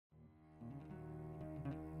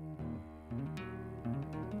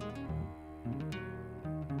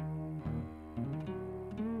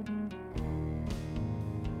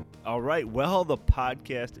All right. Well, the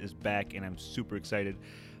podcast is back, and I'm super excited.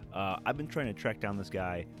 I've been trying to track down this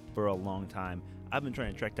guy for a long time. I've been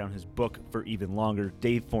trying to track down his book for even longer,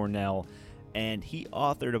 Dave Fornell, and he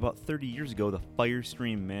authored about 30 years ago the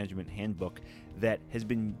Firestream Management Handbook that has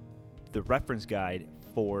been the reference guide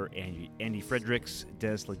for Andy Fredericks,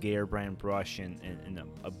 Dennis Laguerre, Brian Brush, and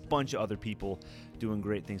a bunch of other people doing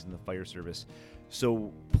great things in the fire service.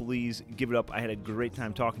 So please give it up. I had a great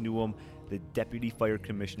time talking to him, the Deputy Fire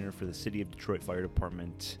Commissioner for the City of Detroit Fire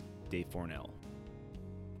Department, Dave Fornell.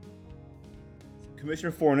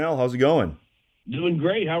 Commissioner Fornell, how's it going? Doing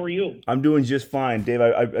great. How are you? I'm doing just fine. Dave,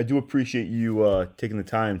 I do appreciate you taking the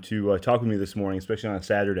time to talk with me this morning, especially on a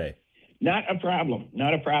Saturday. Not a problem.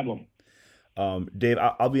 Not a problem. Dave,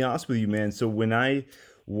 I'll be honest with you, man. So when I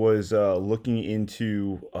was looking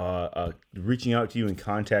into reaching out to you and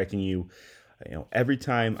contacting you, every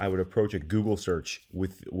time I would approach a Google search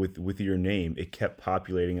with your name, it kept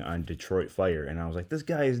populating on Detroit Fire, and I was like, this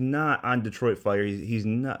guy is not on Detroit Fire. He's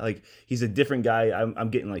not, like, he's a different guy.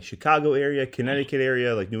 I'm getting like Chicago area, Connecticut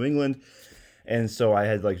area, like New England. And so I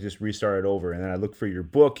had like just restarted over, and then I looked for your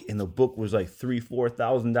book, and the book was like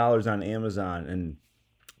 $3,000-$4,000 on Amazon. And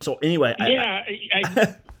so anyway,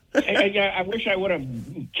 I wish I would have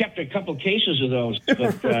kept a couple cases of those.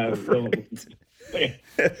 But,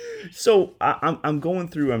 So I'm going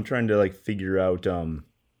through. I'm trying to like figure out how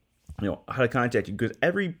to contact you, because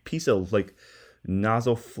every piece of like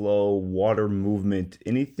nozzle flow, water movement,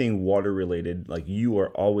 anything water related, like you are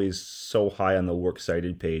always so high on the works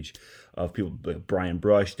cited page of people like Brian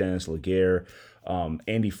Brush, Dennis Laguerre,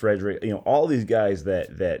 Andy Frederick, all these guys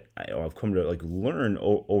that I've come to like learn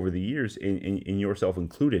over the years, in yourself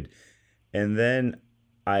included. And then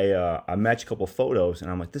I matched a couple photos, and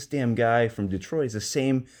I'm like, this damn guy from Detroit is the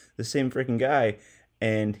same freaking guy,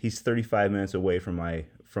 and he's 35 minutes away from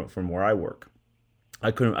where I work.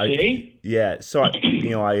 Yeah. So I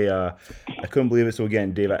couldn't believe it. So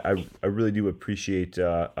again, Dave, I really do appreciate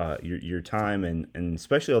your time and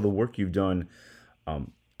especially all the work you've done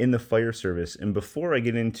in the fire service. And before I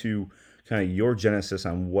get into kind of your genesis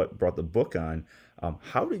on what brought the book on,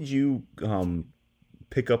 how did you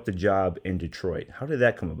pick up the job in Detroit? How did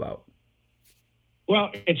that come about? well,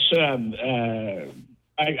 it's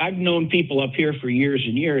I've known people up here for years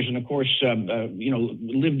and years, and of course,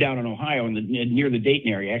 lived down in Ohio, near the Dayton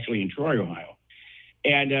area, actually in Troy, Ohio.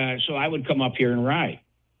 And so I would come up here and ride,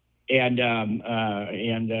 and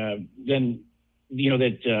then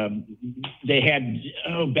that they had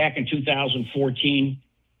back in 2014.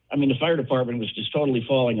 I mean, the fire department was just totally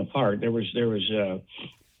falling apart.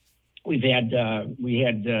 We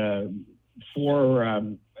had four,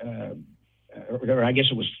 or I guess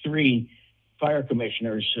it was three fire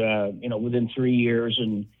commissioners, within 3 years,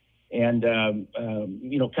 and kind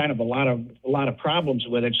of a lot of problems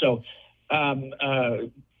with it. So I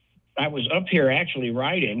was up here actually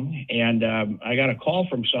riding, and I got a call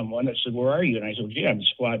from someone that said, "Where are you?" And I said, "Yeah, I'm in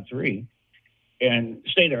Squad 3." And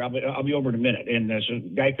stay there. I'll be over in a minute. And so a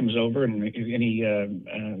guy comes over, and he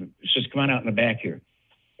says, "Come on out in the back here."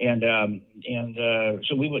 And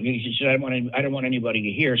so we went. He said, "I don't want anybody to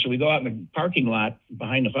hear." So we go out in the parking lot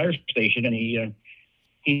behind the fire station, and he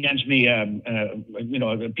hands me a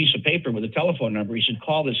piece of paper with a telephone number. He said,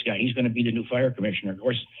 "Call this guy. He's going to be the new fire commissioner." Of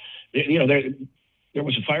course, there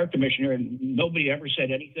was a fire commissioner, and nobody ever said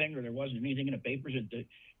anything, or there wasn't anything in the papers that the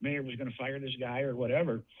mayor was going to fire this guy or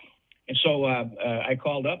whatever. And so I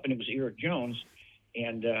called up, and it was Eric Jones,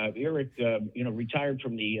 and Eric, retired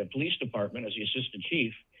from the police department as the assistant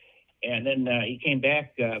chief. And then he came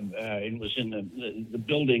back and was in the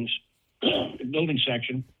building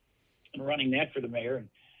section and running that for the mayor.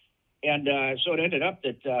 And so it ended up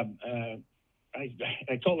that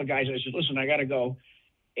I told the guys, I said, "Listen, I got to go."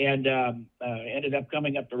 And ended up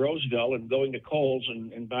coming up to Roseville and going to Kohl's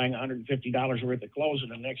and buying $150 worth of clothes.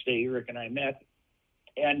 And the next day, Eric and I met.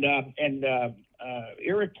 And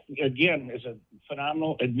Eric, again, is a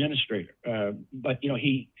phenomenal administrator. But,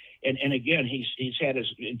 he's had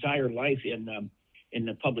his entire life in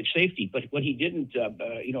the public safety. But what he didn't,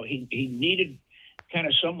 he needed kind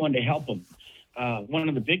of someone to help him. One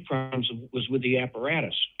of the big problems was with the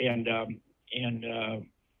apparatus. There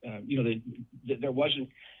wasn't,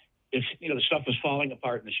 the stuff was falling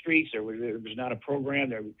apart in the streets. There was not a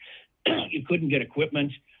program. You couldn't get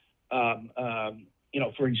equipment.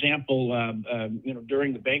 For example,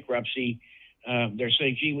 during the bankruptcy, they're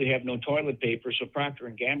saying, "Gee, we have no toilet paper." So Procter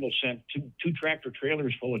and Gamble sent two tractor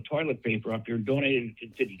trailers full of toilet paper up here, donated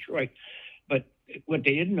it to Detroit. But what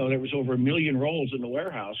they didn't know, there was over 1 million rolls in the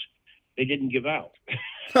warehouse. They didn't give out.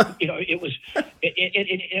 It was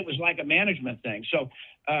like a management thing. So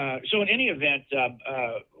in any event,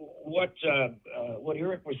 what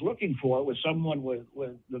Eric was looking for was someone with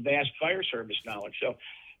the vast fire service knowledge. So,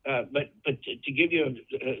 but to give you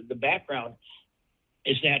the background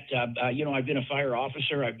is that I've been a fire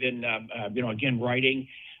officer. I've been again writing,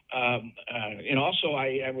 and also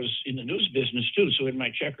I was in the news business too. So in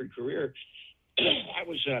my checkered career, I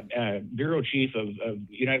was bureau chief of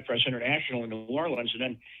United Press International in New Orleans, and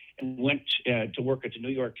then went to work at the New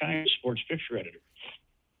York Times sports picture editor.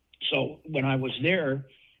 So when I was there,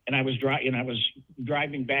 and I was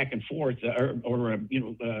driving back and forth,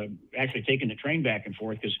 actually taking the train back and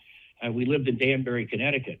forth because we lived in Danbury,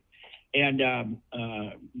 Connecticut, and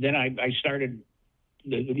then I started.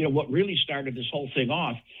 What really started this whole thing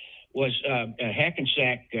off was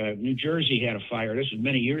Hackensack, New Jersey had a fire. This was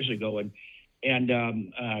many years ago, and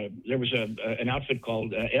there was an outfit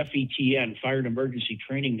called FETN, Fire and Emergency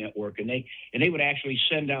Training Network, and they would actually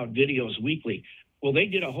send out videos weekly. Well, they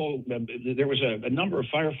did there was a number of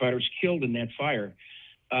firefighters killed in that fire.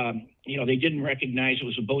 They didn't recognize it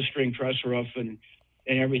was a bowstring truss roof and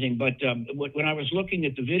everything. But when I was looking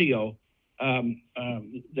at the video,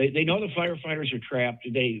 they know the firefighters are trapped.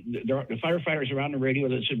 The firefighters are on the radio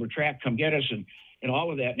that said, "We're trapped, come get us," and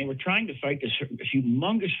all of that. And they were trying to fight this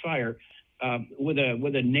humongous fire with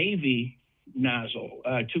a Navy nozzle,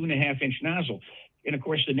 2.5-inch nozzle. And of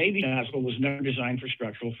course, the Navy nozzle was never designed for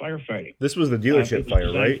structural firefighting. This was the dealership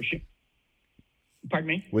fire, right? Pardon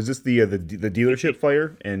me? Was this the dealership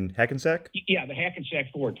fire in Hackensack? Yeah, the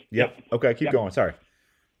Hackensack Ford. Yep. Okay, keep going. Sorry.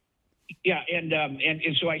 Yeah, and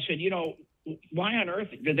so I said, why on earth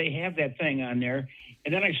did they have that thing on there?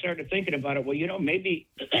 And then I started thinking about it. Well, maybe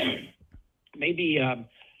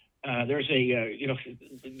there's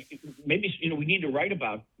maybe we need to write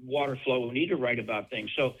about water flow. We need to write about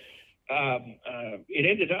things. So it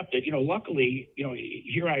ended up that luckily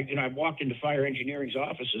here I walked into fire engineering's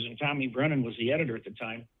offices, and Tommy Brennan was the editor at the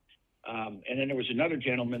time, and then there was another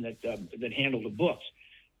gentleman that handled the books,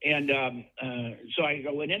 and so I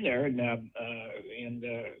went in there and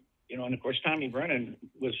of course Tommy Brennan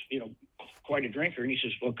was quite a drinker, and he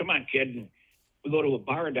says, "Well, come on, kid," and we go to a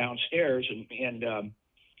bar downstairs, and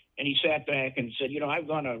he sat back and said, "I've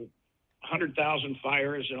gone to 100,000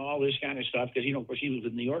 fires and all this kind of stuff," because of course he was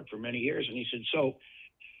in New York for many years, and he said, "So,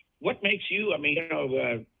 what makes you? I mean,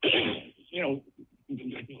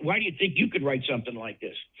 why do you think you could write something like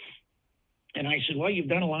this?" And I said, "Well, you've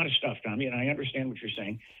done a lot of stuff, Tommy, and I understand what you're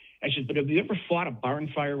saying." I said, "But have you ever fought a barn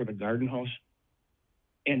fire with a garden hose?"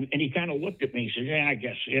 And he kind of looked at me. He said, "Yeah, I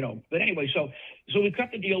guess, But anyway, so we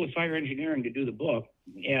cut the deal with Fire Engineering to do the book,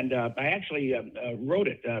 and I actually wrote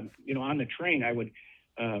it. On the train, I would.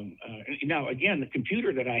 Now, again, the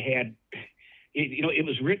computer that I had, it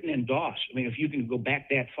was written in DOS. I mean, if you can go back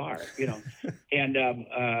that far, and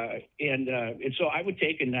so I would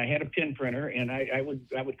take, and I had a pen printer, and I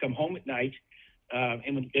would come home at night,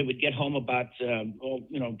 and it would get home about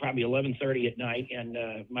probably 11:30 at night, and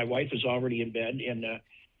my wife was already in bed, and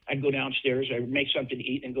I'd go downstairs, I'd make something to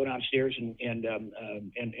eat, and go downstairs and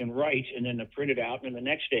write, and then print it out, and the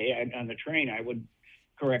next day on the train I would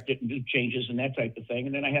correct it and do changes and that type of thing.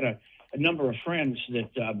 And then I had a number of friends that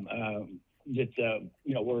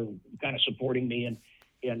were kind of supporting me, and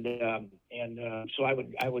so I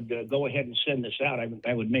would go ahead and send this out.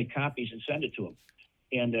 I would make copies and send it to them.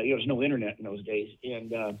 And there was no internet in those days, and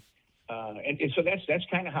so that's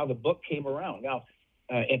kind of how the book came around. Now,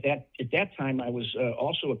 at that time, I was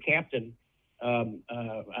also a captain on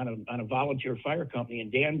a volunteer fire company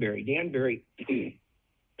in Danbury. Danbury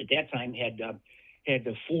at that time had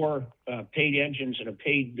the 4 paid engines and a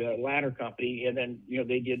paid ladder company, and then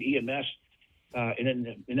they did EMS, and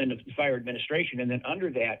then the fire administration, and then under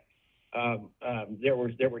that there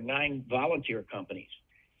were 9 volunteer companies,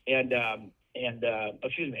 and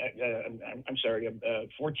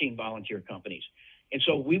 14 volunteer companies. And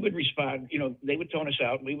so we would respond, they would tone us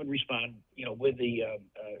out, and we would respond, with the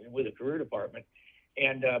career department.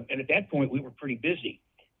 And at that point we were pretty busy.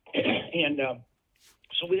 And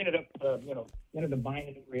so we ended up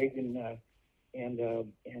buying a rig, and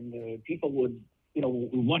people would,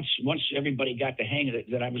 once everybody got the hang of it,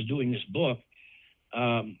 that I was doing this book,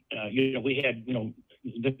 we had,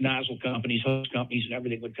 the nozzle companies, hose companies, and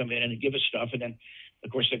everything would come in and give us stuff. And then, of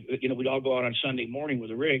course, we'd all go out on Sunday morning with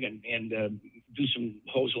a rig and do some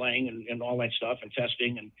hose laying and all that stuff, and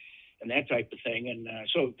testing and that type of thing. And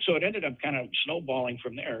so it ended up kind of snowballing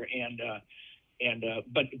from there.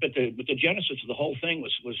 But the genesis of the whole thing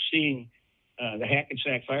was seeing the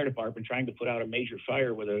Hackensack Fire Department trying to put out a major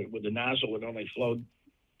fire with a nozzle that only flowed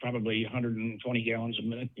probably 120 gallons a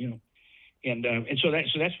minute, and so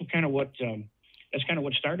that's kind of what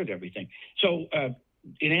started everything. So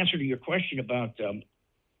in answer to your question about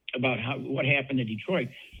about what happened in Detroit.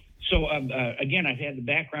 So again, I've had the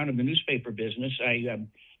background in the newspaper business. I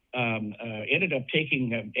ended up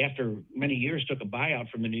taking, after many years, took a buyout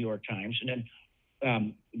from the New York Times,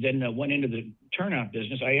 and then went into the turnout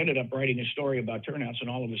business. I ended up writing a story about turnouts, and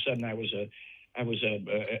all of a sudden I was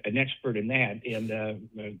an expert in that, and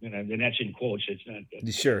and that's in quotes. It's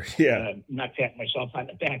not Sure, yeah, not patting myself on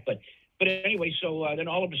the back, but anyway. So then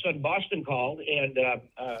all of a sudden Boston called, and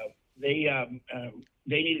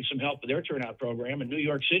they needed some help with their turnout program, and New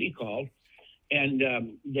York City called, and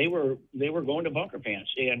they were going to bunker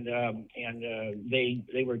pants, and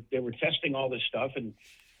they were testing all this stuff, and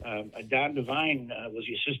Don Devine was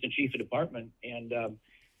the assistant chief of department, and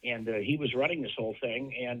he was running this whole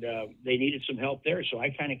thing, and they needed some help there, so I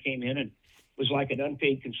kind of came in and was like an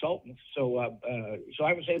unpaid consultant. So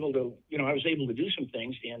I was able to do some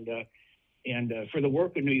things, and for the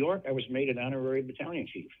work in New York, I was made an honorary battalion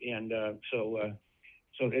chief, and so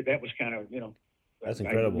that was kind of that's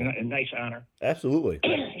incredible, a nice honor. Absolutely.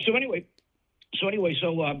 So anyway,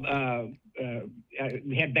 I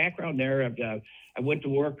had background there. I went to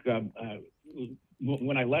work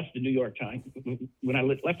when I left the New York Times. When I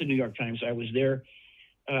left the New York Times, I was there.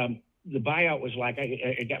 The buyout was like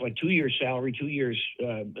I got like 2 years salary, 2 years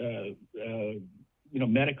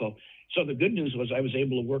medical. So the good news was I was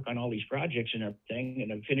able to work on all these projects and everything,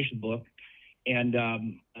 and I finished the book, and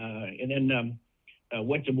then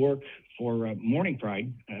went to work for Morning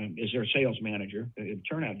Pride as their sales manager, a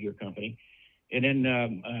turnout gear company, and then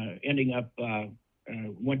ending up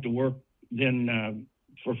went to work then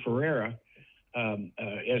for Ferrera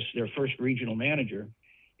as their first regional manager.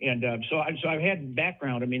 And so I've had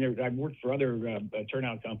background. I mean, I've worked for other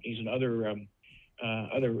turnout companies and other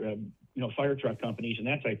fire truck companies and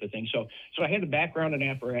that type of thing. So I had the background in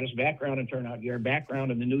apparatus, background in turnout gear,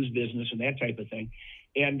 background in the news business and that type of thing.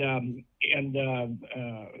 And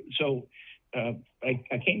so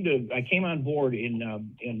I came on board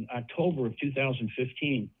in October of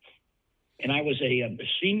 2015, and I was a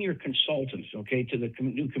senior consultant, to the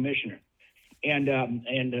new commissioner. And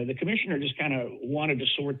the commissioner just kind of wanted to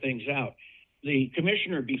sort things out. The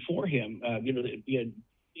commissioner before him, in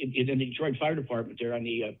the Detroit Fire Department, there on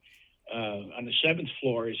the 7th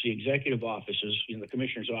floor is the executive offices, the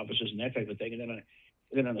commissioner's offices and that type of thing. And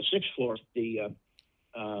then on the 6th floor, the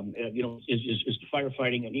is the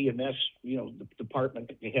firefighting and EMS, the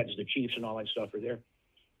department, the heads, the chiefs, and all that stuff are there.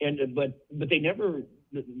 And but they never,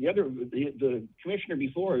 the commissioner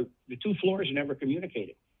before, the 2 floors never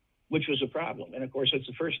communicated, which was a problem. And of course, that's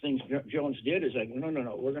the first thing Jones did is like,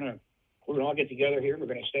 no, we're gonna all get together here. We're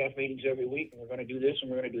gonna staff meetings every week, and we're gonna do this,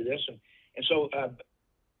 and we're gonna do this, and so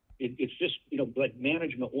it's just like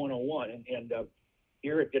management 101. And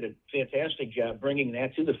Eric did a fantastic job bringing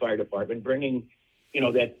that to the fire department, bringing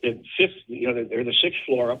that the 5th, they're the 6th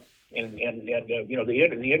floor up, and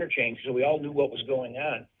the interchange, so we all knew what was going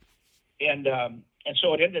on, and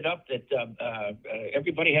so it ended up that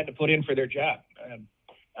everybody had to put in for their job.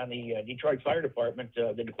 On the Detroit Fire Department,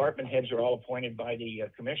 the department heads are all appointed by the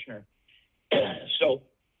commissioner. So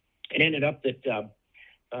it ended up that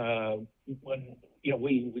when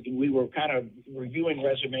we were kind of reviewing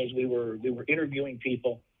resumes, we were interviewing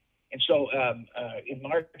people, and so in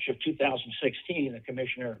March of 2016, the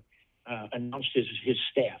commissioner announced his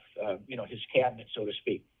staff, his cabinet, so to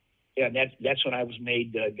speak, and that's when I was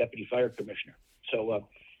made deputy fire commissioner. So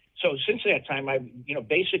since that time, I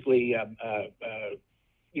basically.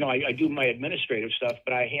 I do my administrative stuff,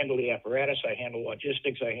 but I handle the apparatus, I handle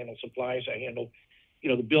logistics, I handle supplies, I handle,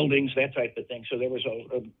 the buildings, that type of thing. So there was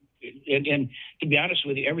and to be honest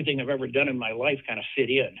with you, everything I've ever done in my life kind of fit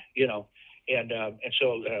in, and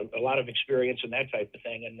so a lot of experience and that type of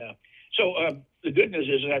thing. And so the good news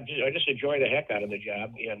is I just enjoy the heck out of the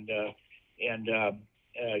job, and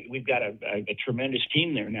we've got a tremendous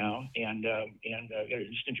team there now, and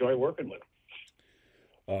just enjoy working with them.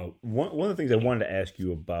 One of the things I wanted to ask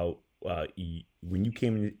you about when you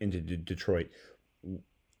came into Detroit,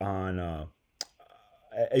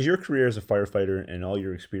 as your career as a firefighter and all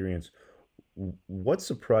your experience, what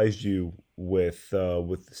surprised you with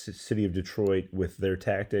the city of Detroit, with their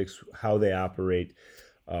tactics, how they operate?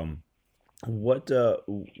 What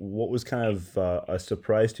was kind of a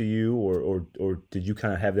surprise to you, or did you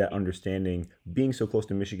kind of have that understanding, being so close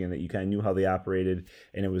to Michigan, that you kind of knew how they operated,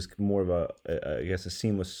 and it was more of a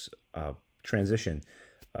seamless transition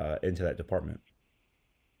into that department?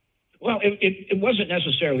 Well, it wasn't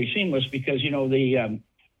necessarily seamless because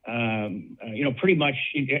pretty much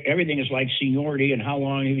everything is like seniority and how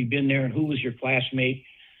long have you been there and who was your classmate,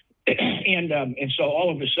 and so all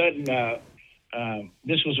of a sudden.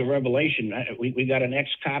 this was a revelation. We got an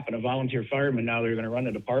ex-cop and a volunteer fireman. Now they're going to run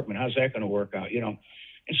the department. How's that going to work out? And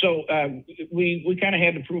so we kind of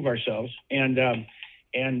had to prove ourselves, and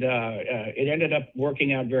it ended up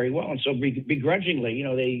working out very well. And so begrudgingly,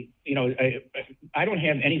 I don't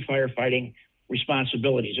have any firefighting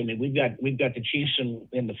responsibilities. I mean, we've got the chiefs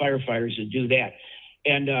and the firefighters that do that,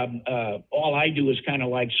 and all I do is kind of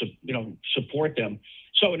like support them.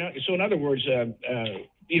 So in other words,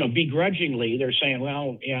 begrudgingly, they're saying,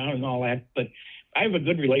 well, yeah, and all that, but I have a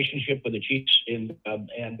good relationship with the chiefs, and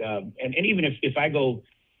even if I go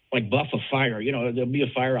like buff a fire, there'll be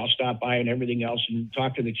a fire, I'll stop by and everything else and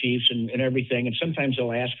talk to the chiefs and everything. And sometimes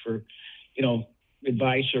they'll ask for,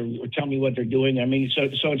 advice or tell me what they're doing. I mean, so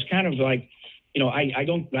it's kind of like, I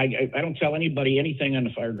don't tell anybody anything on the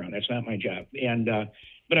fire ground. That's not my job. And,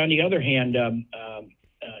 but on the other hand,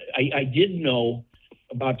 I did know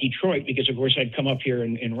about Detroit because of course I'd come up here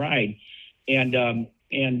and ride. And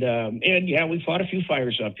yeah, we fought a few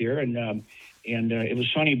fires up here, and it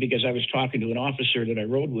was funny because I was talking to an officer that I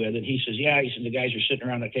rode with, and he says, the guys are sitting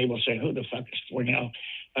around the table saying, who the fuck is for now?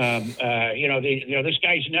 This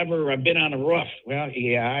guy's never been on a roof. Well,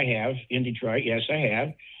 yeah, I have in Detroit. Yes, I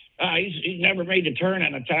have. He's never made the turn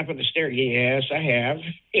on the top of the stair. Yes, I have.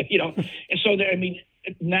 And so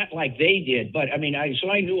not like they did, but I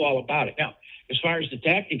knew all about it. Now, as far as the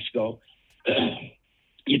tactics go,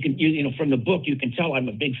 you from the book, you can tell I'm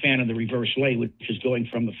a big fan of the reverse lay, which is going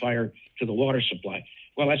from the fire to the water supply.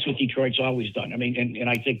 Well, that's what Detroit's always done. I mean, and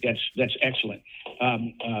I think that's excellent.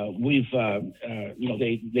 They've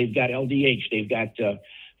got LDH. They've got,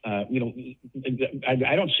 I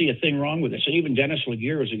don't see a thing wrong with this. And even Dennis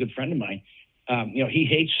Laguerre is a good friend of mine. He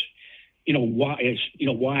hates,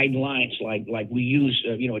 wide lines like we use,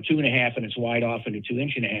 a 2.5 and it's wide off into 2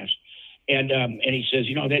 1/2. And he says,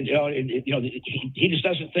 he just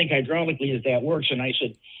doesn't think hydraulically that works. And I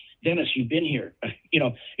said, Dennis, you've been here.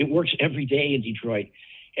 It works every day in Detroit.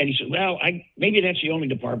 And he said, well, maybe that's the only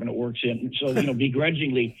department it works in. So,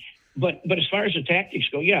 begrudgingly. But as far as the tactics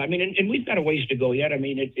go, yeah, and we've got a ways to go yet. I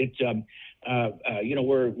mean,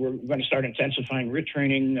 we're going to start intensifying RIT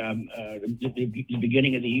training the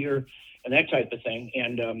beginning of the year and that type of thing.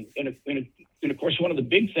 And of course, one of the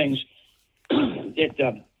big things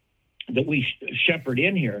that we shepherd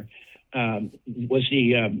in here was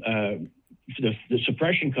the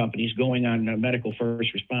suppression companies going on medical first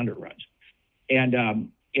responder runs, and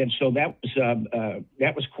so that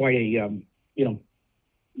was quite a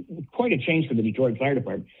change for the Detroit Fire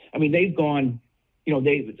Department. I mean, they've gone,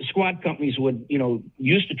 the squad companies would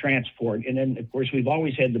used to transport, and then of course we've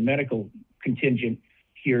always had the medical contingent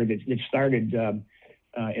here that started in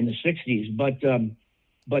the '60s,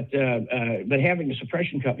 but having the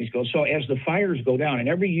suppression companies go. So as the fires go down, and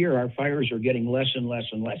every year our fires are getting less and less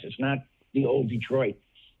and less. It's not the old Detroit.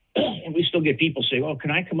 And we still get people say, well,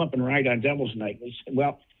 can I come up and ride on Devil's Night? And we say,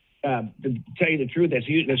 well, to tell you the truth, that's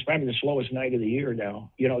probably the slowest night of the year now.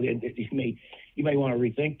 You may want to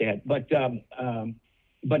rethink that. But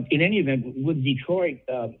in any event, with Detroit,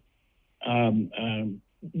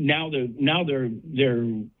 now they're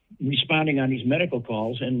responding on these medical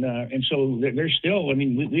calls, and so they're still. I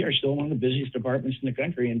mean, we are still one of the busiest departments in the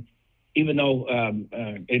country, and even though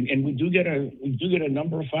and we do get a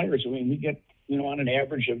number of fires. I mean, we get on an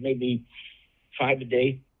average of maybe 5 a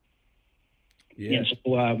day. Yeah. And so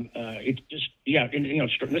it's just and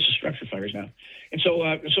this is structure fires now, and so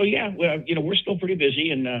we're still pretty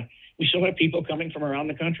busy, and we still have people coming from around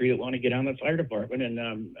the country that want to get on the fire department, and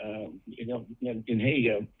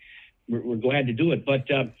hey, we're glad to do it, but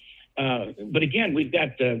again, we've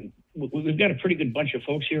got a pretty good bunch of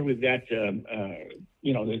folks here. We've got a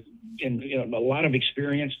lot of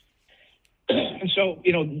experience. And so,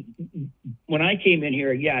 when I came in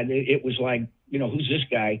here, it was like, who's this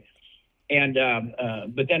guy? And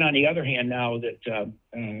but then on the other hand, now that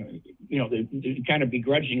they kind of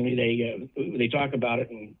begrudgingly they talk about it,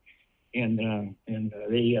 and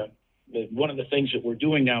one of the things that we're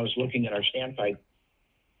doing now is looking at our standpipe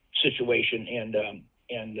situation,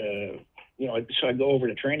 so I go over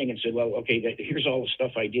to training and say, well, okay, here's all the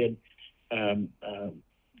stuff I did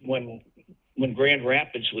when Grand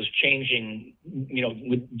Rapids was changing,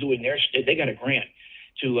 with doing they got a grant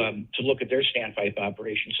to look at their standpipe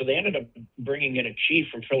operation. So they ended up bringing in a chief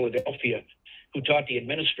from Philadelphia who taught the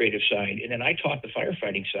administrative side, and then I taught the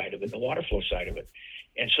firefighting side of it, the water flow side of it.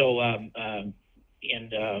 And so I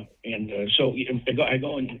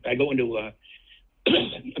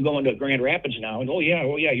go into Grand Rapids now, and oh yeah,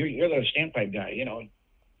 you're the standpipe guy,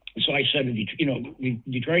 So I said to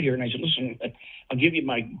Detroit here, and I said, listen, I'll give you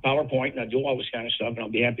my PowerPoint and I'll do all this kind of stuff, and I'll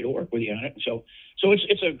be happy to work with you on it. So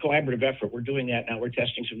it's a collaborative effort. We're doing that now. We're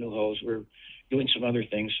testing some new hose. We're doing some other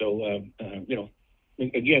things. So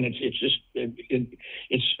again, it's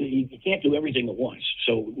you can't do everything at once.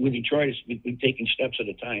 So with Detroit, we're taking steps at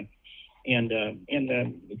a time, and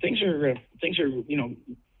things are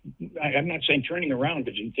I'm not saying turning around,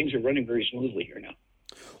 but things are running very smoothly here now.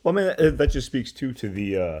 Well, I mean, that just speaks to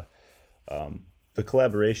the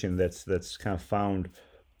collaboration that's kind of found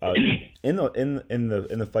in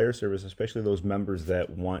the fire service, especially those members that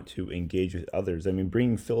want to engage with others. I mean,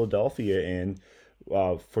 bringing Philadelphia in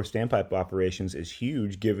for standpipe operations is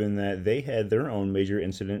huge, given that they had their own major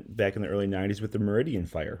incident back in the early '90s with the Meridian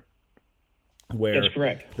fire, where That's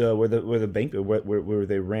correct. the bank where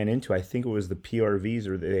they ran into, I think it was the PRVs,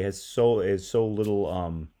 or they had so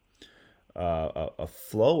little a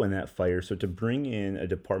flow in that fire. So to bring in a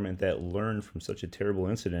department that learned from such a terrible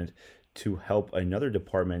incident to help another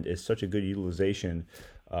department is such a good utilization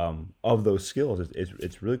of those skills.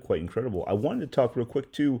 It's really quite incredible. I wanted to talk real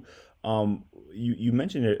quick too. You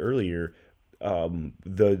mentioned it earlier.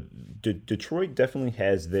 Detroit definitely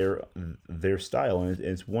has their style, and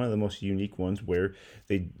it's one of the most unique ones where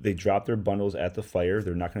they drop their bundles at the fire.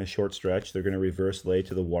 They're not going to short stretch. They're going to reverse lay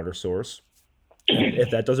to the water source. If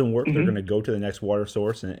that doesn't work, they're going to go to the next water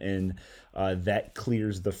source, and that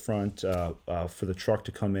clears the front for the truck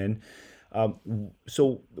to come in.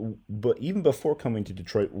 But even before coming to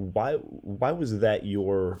Detroit, why was that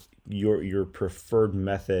your preferred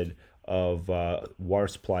method of water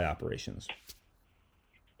supply operations?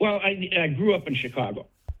 Well, I grew up in Chicago,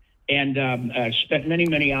 and spent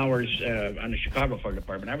many hours on the Chicago Fire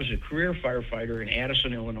Department. I was a career firefighter in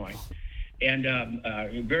Addison, Illinois, and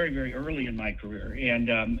very early in my career, and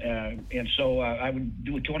so I would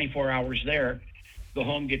do 24 hours there, go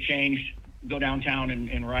home, get changed, go downtown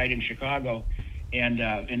and ride in Chicago, and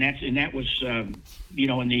that was in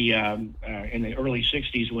the early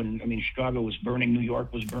 '60s when Chicago was burning, New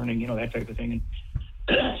York was burning, that type of thing, and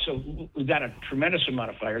so we got a tremendous amount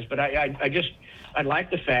of fires. But I like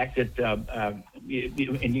the fact that and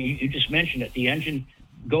you just mentioned it, the engine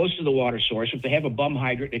goes to the water source. If they have a bum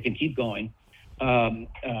hydrant, they can keep going, and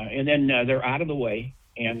then they're out of the way,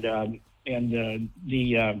 and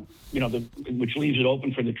which leaves it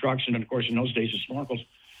open for the trucks, and of course in those days the snorkels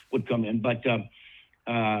would come in. But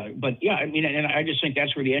yeah, and I just think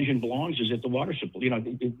that's where the engine belongs, is at the water supply,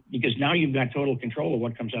 because now you've got total control of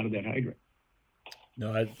what comes out of that hydrant.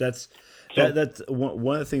 No, that's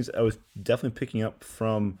one of the things I was definitely picking up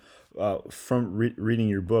from reading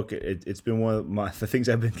your book. It's been one of the things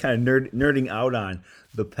I've been kind of nerding out on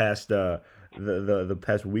the past the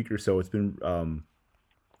past week or so. It's been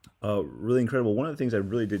really incredible. One of the things I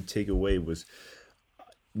really did take away was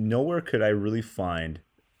nowhere could I really find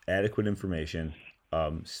adequate information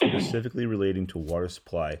specifically relating to water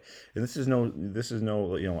supply. And this is no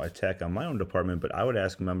attack on my own department, but I would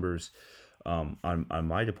ask members on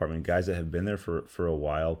my department, guys that have been there for a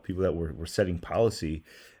while, people that were setting policy,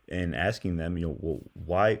 and asking them,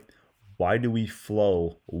 why do we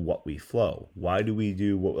flow what we flow? Why do we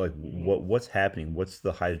do what's happening? What's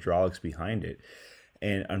the hydraulics behind it?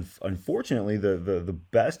 And unfortunately, the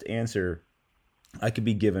best answer I could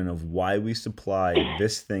be given of why we supply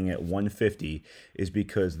this thing at 150 is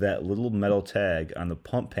because that little metal tag on the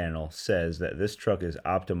pump panel says that this truck is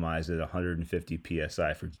optimized at 150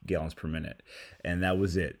 psi for gallons per minute, and that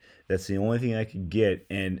was it. That's the only thing I could get,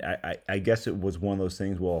 and I guess it was one of those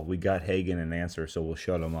things. Well, we got Hagen an answer, so we'll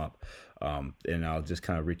shut him up, and I'll just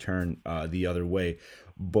kind of return the other way.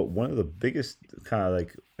 But one of the biggest kind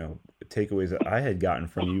of takeaways that I had gotten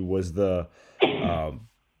from you was the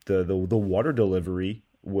water delivery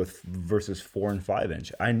versus 4 and 5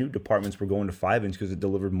 inch. I knew departments were going to 5 inch because it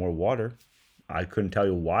delivered more water. I couldn't tell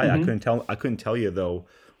you why. Mm-hmm. I couldn't tell you though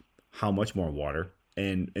how much more water.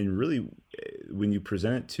 And really, when you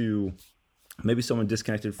present it to maybe someone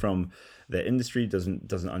disconnected from the industry,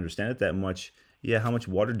 doesn't understand it that much. Yeah, how much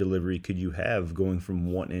water delivery could you have going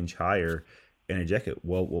from 1 inch higher in a jacket?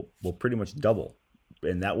 Well, pretty much double.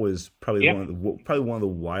 And that was probably one of the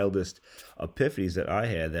wildest epiphanies that I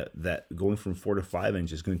had. That going from 4 to 5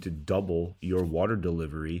 inch is going to double your water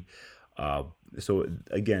delivery. So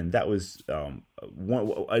again, that was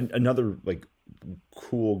another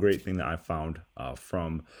cool, great thing that I found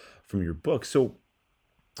from your book. So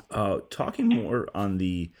talking more on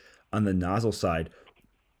the nozzle side,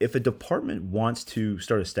 if a department wants to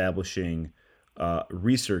start establishing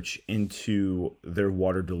research into their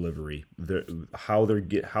water delivery, how they're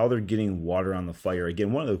getting water on the fire.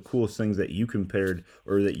 Again, one of the coolest things that you compared,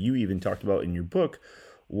 or that you even talked about in your book,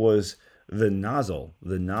 was the nozzle.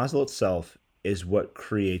 The nozzle itself is what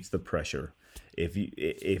creates the pressure. If you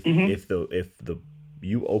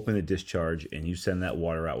open the discharge and you send that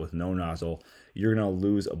water out with no nozzle, you're going to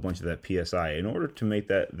lose a bunch of that psi. In order to make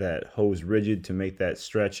that hose rigid, to make that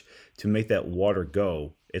stretch, to make that water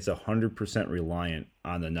go, it's 100% reliant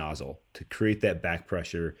on the nozzle to create that back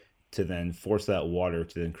pressure, to then force that water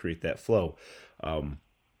to then create that flow.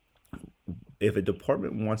 If a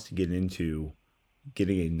department wants to get into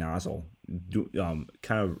getting a nozzle,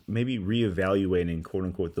 kind of maybe reevaluating, quote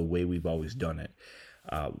unquote, the way we've always done it,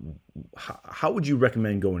 how would you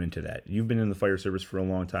recommend going into that? You've been in the fire service for a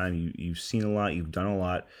long time. You've seen a lot. You've done a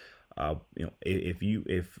lot.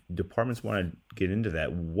 If departments want to get into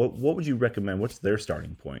that, what would you recommend? What's their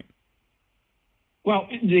starting point? Well,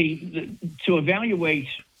 to evaluate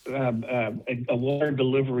a water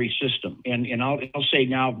delivery system, and I'll say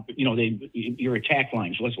now, your attack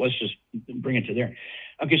lines. Let's just bring it to there.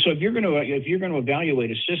 Okay, so if you're going to evaluate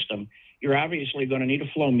a system, you're obviously going to need a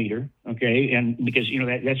flow meter, okay, and because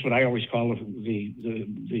that's what I always call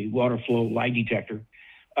the water flow lie detector.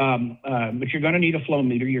 But you're going to need a flow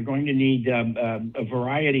meter. You're going to need a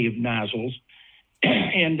variety of nozzles, so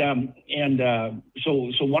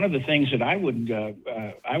one of the things that I would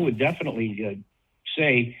definitely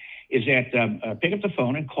say is that pick up the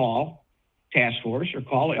phone and call task force, or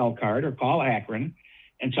call Elkhart, or call Akron,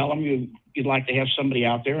 and tell them you'd like to have somebody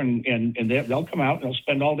out there, and they'll come out and they'll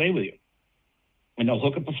spend all day with you. And they'll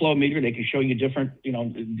hook up the flow meter. They can show you different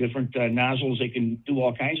nozzles. They can do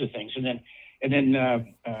all kinds of things. And then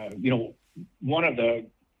one of the,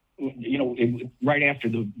 right after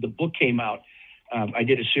the book came out, I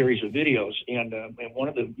did a series of videos, and one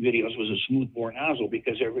of the videos was a smoothbore nozzle,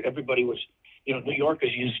 because everybody was, New York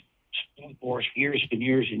has used smoothbores for years and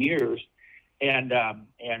years and years. And I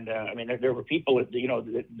mean, there were people that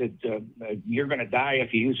you're going to die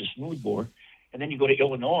if you use a smoothbore. And then you go to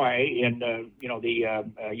Illinois, and the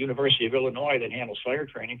University of Illinois that handles fire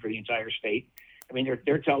training for the entire state. I mean,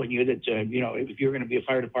 they're telling you that if you're going to be a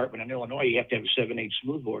fire department in Illinois, you have to have a 7/8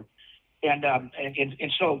 smoothbore, and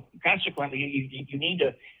so consequently, you need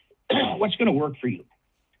to what's going to work for you,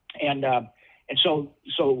 and so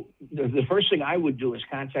the first thing I would do is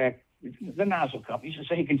contact the nozzle companies and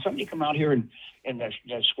say, hey, can somebody come out here and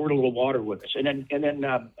squirt a little water with us, and then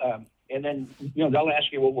they'll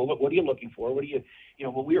ask you, well, what are you looking for? What do you,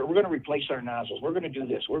 we're going to replace our nozzles. We're going to do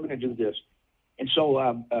this. We're going to do this. And so,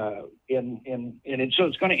 so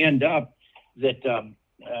it's going to end up that,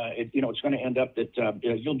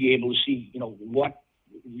 you'll be able to see, what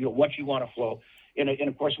you want to flow. And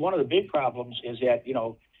of course, one of the big problems is that,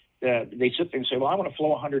 they sit there and say, well, I want to flow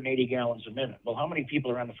 180 gallons a minute. Well, how many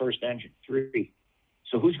people are on the first engine? 3.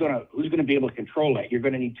 So who's going to be able to control that? You're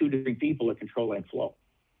going to need 2 to 3 people to control that flow.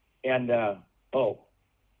 And,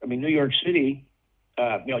 New York City,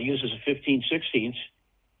 uses a 15/16,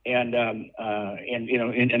 and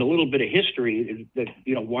a little bit of history that,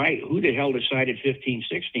 who the hell decided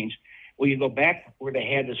 15/16? Well, you go back where they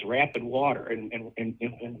had this rapid water, and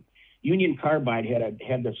Union Carbide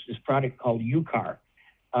had this product called UCAR,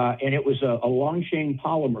 and it was a long chain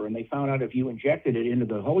polymer, and they found out if you injected it into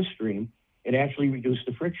the hose stream, it actually reduced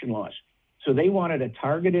the friction loss. So they wanted a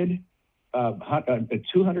targeted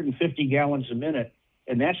 250 gallons a minute,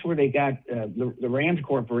 and that's where they got the Rand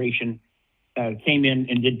Corporation came in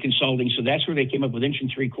and did consulting. So that's where they came up with 1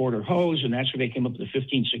 3/4 hose, and that's where they came up with the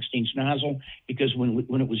 15/16 nozzle. Because when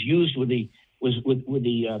it was used with the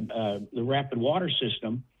rapid water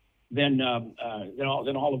system, then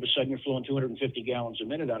all of a sudden you're flowing 250 gallons a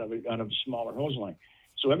minute out of a smaller hose line.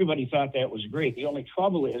 So everybody thought that was great. The only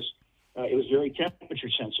trouble is it was very temperature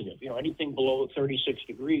sensitive. Anything below 36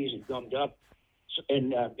 degrees it gummed up,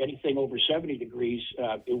 and anything over 70 degrees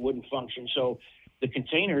it wouldn't function. So the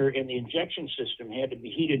container and the injection system had to be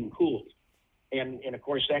heated and cooled, and of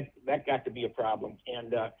course that got to be a problem.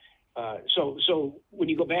 And so when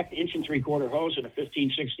you go back to 1 3/4 hose and a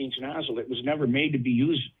 15/16 nozzle, it was never made to be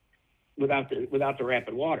used without the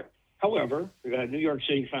rapid water. However, New York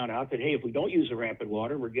City found out that, hey, if we don't use the rapid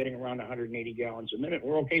water, we're getting around 180 gallons a minute.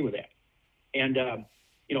 We're okay with that. And,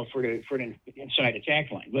 for an inside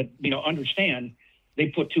attack line. But, understand they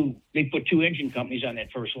put two engine companies on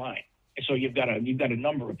that first line. And so you've got a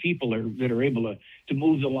number of people that are able to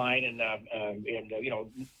move the line and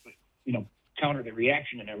counter the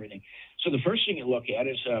reaction and everything. So the first thing you look at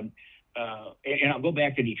is, and I'll go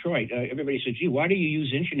back to Detroit. Everybody said, gee, why do you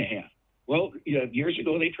use 1.5 inches? Well, years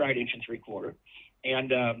ago they tried 1 3/4,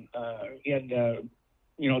 and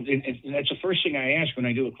that's the first thing I ask when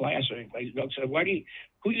I do a class. They'll say,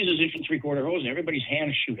 who uses 1 3/4 hose? And everybody's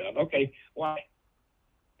hands shoot up. Okay, why?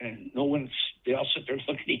 and they all sit there and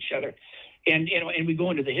look at each other. And we go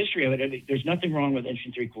into the history of it. I mean, there's nothing wrong with 1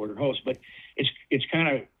 3/4 hose, but it's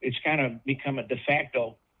kind of become a de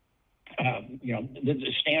facto,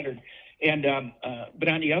 the standard. And but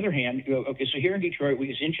on the other hand, okay, so here in Detroit we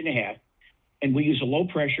use 1.5 inch, and we use a low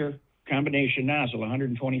pressure combination nozzle,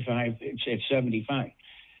 125 at 75,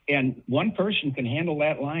 and one person can handle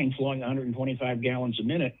that line flowing 125 gallons a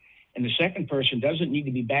minute, and the second person doesn't need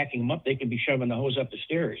to be backing them up; they can be shoving the hose up the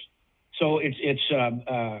stairs. So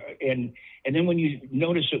and then when you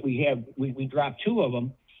notice that we drop 2 of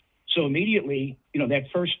them, so immediately that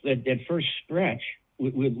first stretch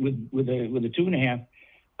with the 2.5,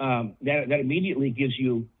 that immediately gives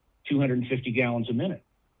you 250 gallons a minute,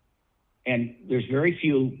 and there's very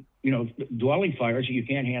few dwelling fires that you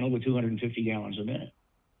can't handle with 250 gallons a minute.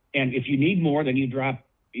 And if you need more, then you drop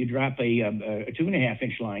a 2.5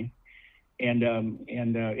 inch line,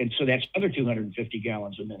 and so that's other 250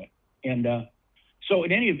 gallons a minute. And so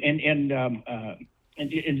in any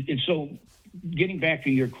and so getting back to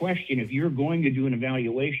your question, if you're going to do an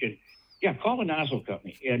evaluation, call a nozzle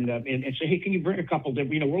company and say, hey, can you bring a couple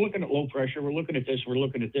different? We're looking at low pressure, we're looking at this, we're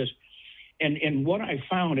looking at this. And what I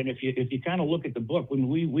found, and if you kind of look at the book, when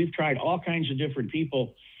we've tried all kinds of different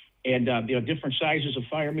people, and different sizes of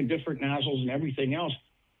firemen, different nozzles, and everything else,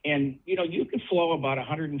 and you can flow about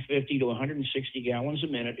 150 to 160 gallons a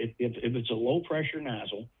minute if it's a low pressure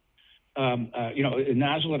nozzle, a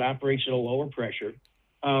nozzle that operates at a lower pressure,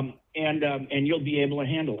 and you'll be able to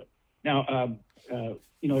handle it. Now,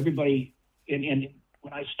 everybody, and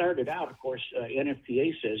when I started out, of course,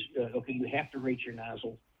 NFPA says, okay, you have to rate your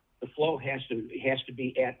nozzle. The flow has to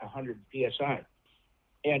be at 100 psi,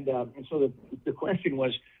 and so the question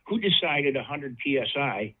was, who decided 100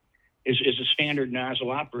 psi is a standard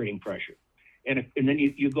nozzle operating pressure? And then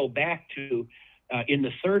you go back to in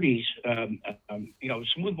the 30s,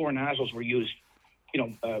 smoothbore nozzles were used.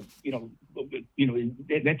 That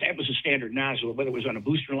was a standard nozzle, whether it was on a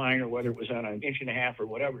booster line or whether it was on 1.5 inch or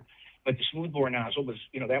whatever. But the smoothbore nozzle was,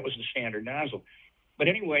 that was the standard nozzle. But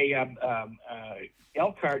anyway,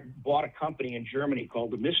 Elkhart bought a company in Germany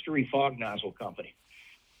called the Mystery Fog Nozzle Company,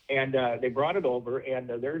 and they brought it over, and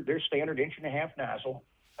their standard 1.5 inch nozzle.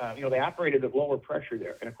 They operated at lower pressure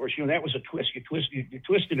there, and of course, that was a twist. You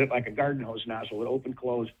twisted it like a garden hose nozzle, it open,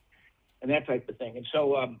 close, and that type of thing. And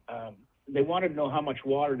so they wanted to know how much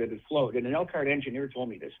water that had flowed, and an Elkhart engineer told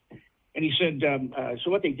me this, and he said, so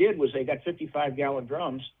what they did was they got 55-gallon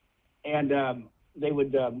drums, and they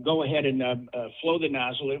would go ahead and flow the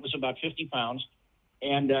nozzle. It was about 50 pounds,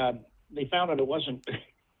 and they found that it wasn't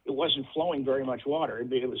flowing very much water.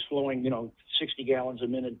 It was flowing, 60 gallons a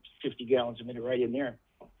minute, 50 gallons a minute right in there.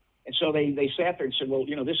 And so they sat there and said, well,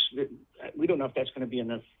 we don't know if that's going to be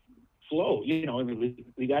enough flow. We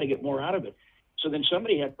got to get more out of it. So then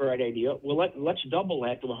somebody had the right idea. Well, let's double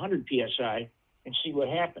that to 100 psi and see what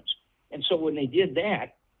happens. And so when they did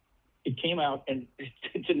that, it came out and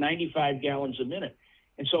to 95 gallons a minute.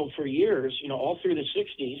 And so for years, all through the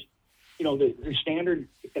 60s, the standard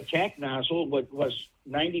attack nozzle was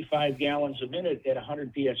 95 gallons a minute at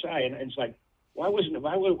 100 psi, and it's like, why wasn't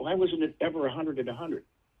it ever 100 at 100?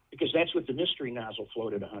 Because that's what the mystery nozzle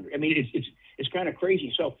flowed at 100. I mean, it's kind of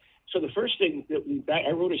crazy. So the first thing that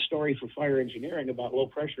I wrote a story for Fire Engineering about low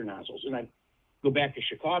pressure nozzles, and I go back to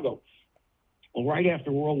Chicago. Well, right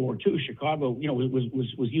after World War II, Chicago,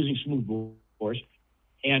 was using smooth bores.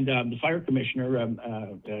 And the fire commissioner,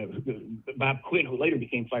 Bob Quinn, who later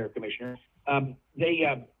became fire commissioner, they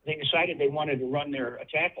decided they wanted to run their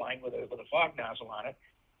attack line with a fog nozzle on it,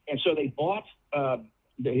 and so they bought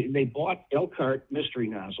Elkhart mystery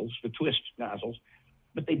nozzles, the twist nozzles,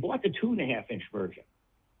 but they bought the 2.5 inch version,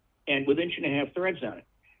 and with 1.5 inch threads on it.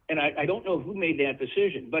 And I don't know who made that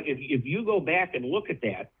decision, but if you go back and look at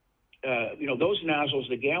that, those nozzles,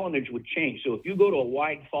 the gallonage would change. So if you go to a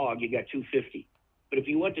wide fog, you got 250. But if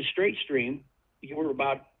you went to straight stream, you were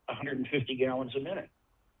about 150 gallons a minute.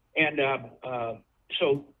 And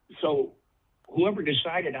so whoever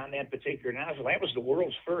decided on that particular nozzle, that was the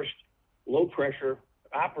world's first low pressure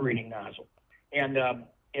operating nozzle. And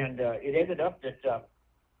it ended up that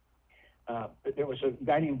there was a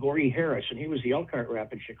guy named Gordy Harris, and he was the Elkhart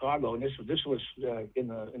rep in Chicago. And this was in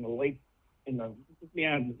the late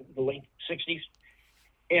 60s.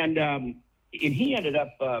 And he ended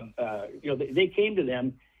up, they came to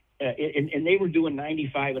them, and they were doing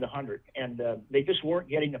 95 at 100, and they just weren't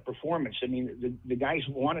getting the performance. I mean, the guys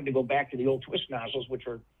wanted to go back to the old twist nozzles, which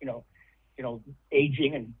are,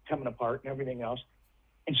 aging and coming apart and everything else.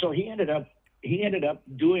 And so he ended up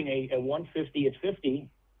doing a 150 at 50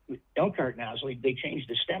 Elkhart nozzle. They changed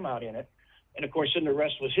the stem out in it, And of course, then the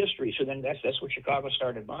rest was history. So then that's what Chicago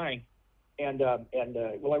started buying.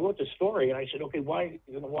 Well, I wrote the story, and I said, okay, why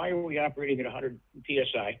are we operating at 100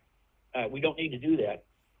 psi? We don't need to do that.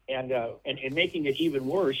 And making it even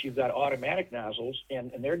worse, you've got automatic nozzles,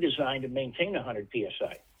 and they're designed to maintain 100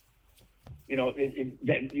 psi.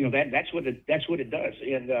 That's what it does.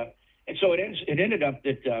 And so it ended up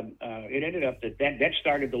that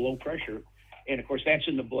started the low pressure, and of course that's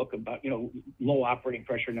in the book about low operating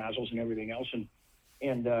pressure nozzles and everything else, and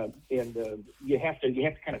you have to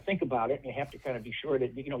kind of think about it, and you have to kind of be sure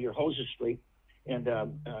that your hose is straight, and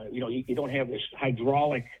you don't have this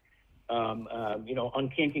hydraulic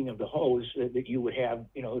unkinking of the hose that you would have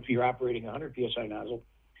if you're operating a 100 psi nozzle.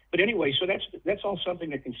 But anyway, so that's all something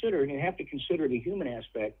to consider, and you have to consider the human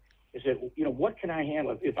aspect. Is that what can I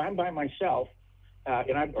handle if I'm by myself,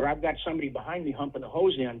 or I've got somebody behind me humping the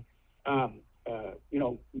hose in?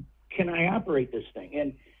 Can I operate this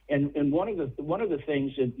thing? And one of the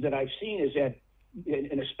things that I've seen is that,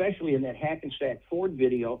 and especially in that Hackensack Ford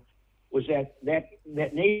video, was that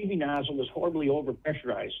Navy nozzle was horribly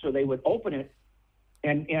overpressurized. So they would open it,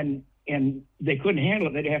 and they couldn't handle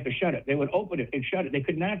it. They'd have to shut it. They would open it and shut it. They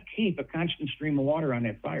could not keep a constant stream of water on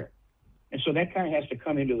that fire. And so that kind of has to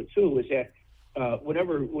come into it too. Is that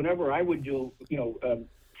whenever I would do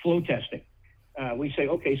flow testing, we say,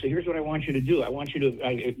 okay, so here's what I want you to do. I want you to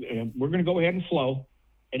we're going to go ahead and flow,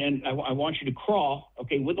 and then I want you to crawl,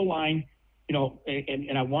 okay, with the line,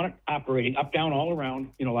 and I want it operating up, down, all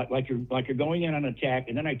around, like you're going in on an attack.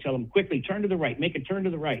 And then I tell them quickly, turn to the right, make a turn to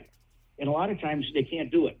the right. And a lot of times they can't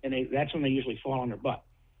do it, and that's when they usually fall on their butt.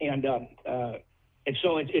 And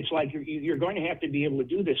so it's like you're going to have to be able to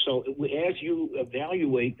do this. So as you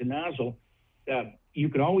evaluate the nozzle, you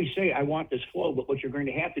can always say, I want this flow, but what you're going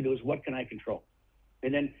to have to do is, what can I control?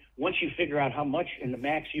 And then once you figure out how much and the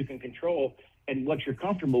max you can control and what you're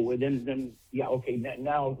comfortable with, then yeah, okay,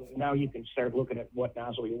 now you can start looking at what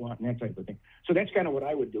nozzle you want and that type of thing. So that's kind of what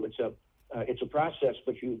I would do. It's a process,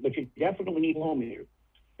 but you definitely need flow meter,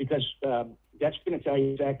 because that's going to tell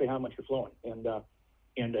you exactly how much you're flowing. And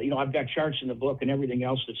I've got charts in the book and everything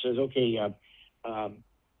else that says, okay,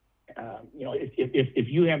 if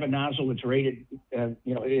you have a nozzle that's rated,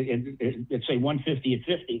 let's say 150 at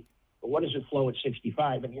 50, but what does it flow at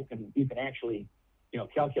 65? And you can actually,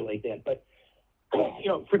 calculate that. But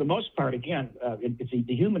for the most part, again, it's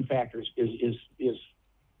the human factor is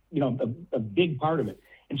a big part of it.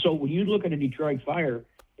 And so when you look at a Detroit fire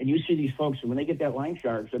and you see these folks, and when they get that line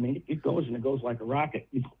charge, I mean, it goes like a rocket,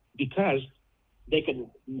 because they can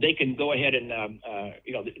go ahead and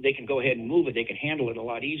they can go ahead and move it. They can handle it a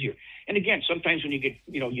lot easier. And again, sometimes when you get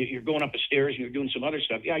you're going up the stairs and you're doing some other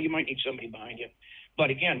stuff, yeah, you might need somebody behind you. But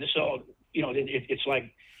again, this all it's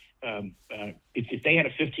like if they had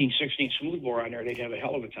a 15-16 smoothbore on there, they'd have a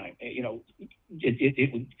hell of a time.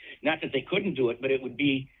 It would, not that they couldn't do it, but it would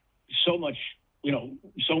be so much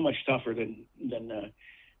tougher than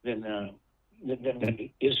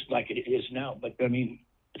it is like it is now. But I mean.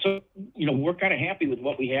 So, we're kind of happy with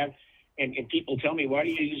what we have, and people tell me, why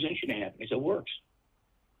do you use 1.5 inch? I said, it works.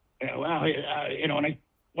 And why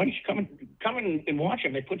don't you come and watch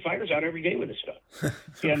them? They put fires out every day with this stuff,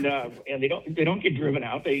 and they don't get driven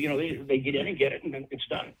out. They get in and get it, and then it's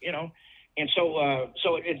done. And so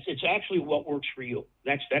it's actually what works for you.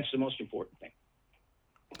 That's the most important thing.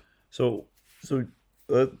 So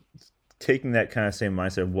taking that kind of same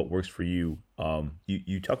mindset of what works for you,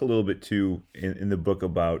 you talk a little bit too in the book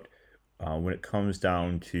about when it comes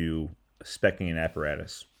down to speccing an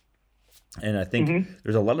apparatus, and I think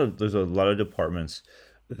there's a lot of departments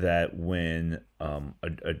that when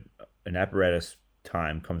an apparatus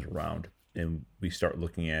time comes around and we start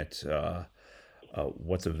looking at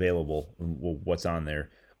what's available, what's on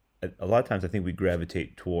there, a lot of times I think we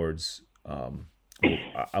gravitate towards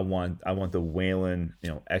I want the Whelen,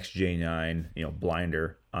 XJ9,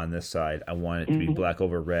 blinder on this side. I want it to be black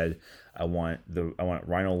over red. I want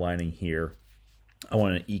rhino lining here. I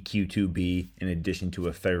want an EQ2B in addition to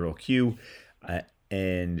a Federal Q.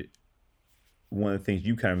 And one of the things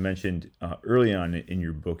you kind of mentioned early on in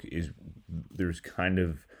your book is there's kind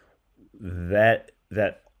of that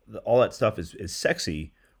all that stuff is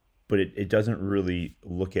sexy, but it doesn't really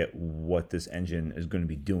look at what this engine is going to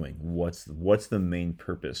be doing. What's the main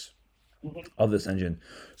purpose of this engine?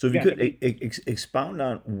 So if you could expound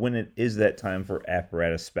on when it is that time for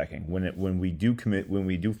apparatus speccing, when we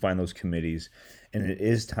do find those committees, and it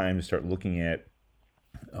is time to start looking at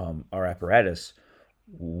our apparatus.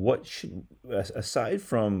 What should, aside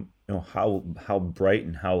from how bright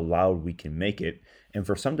and how loud we can make it, and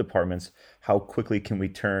for some departments, how quickly can we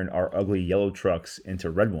turn our ugly yellow trucks into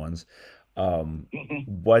red ones? Mhm.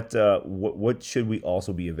 What should we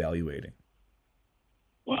also be evaluating?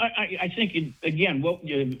 Well, I think, again,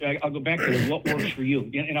 I'll go back to what works for you.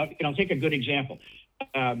 And I'll take a good example.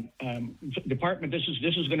 Department, this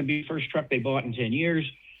is going to be the first truck they bought in 10 years.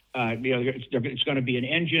 It's going to be an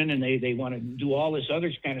engine, and they want to do all this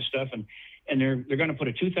other kind of stuff. And they're going to put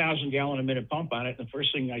a 2,000 gallon a minute pump on it. And the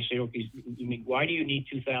first thing I say, okay, why do you need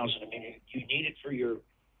 2,000? I mean, do you need it for your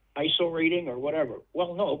ISO rating or whatever?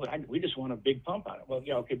 Well, no, but we just want a big pump on it. Well,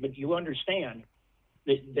 yeah, okay, but you understand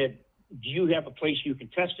that do you have a place you can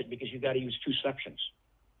test it, because you've got to use two suctions.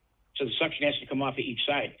 So the suction has to come off of each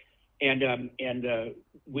side. And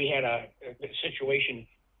we had a situation.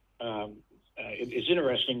 It's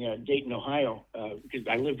interesting. Dayton, Ohio, because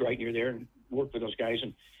I lived right near there and worked with those guys,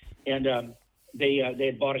 and they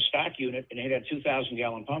had bought a stock unit, and it had a 2,000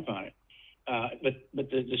 gallon pump on it. But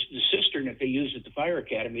the cistern that they used at the fire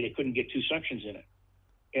academy, they couldn't get two suctions in it.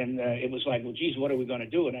 And it was like, well, geez, what are we going to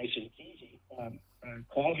do? And I said, it's easy.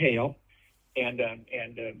 Call Hale, and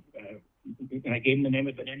I gave them the name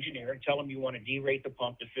of an engineer, and tell them you want to derate the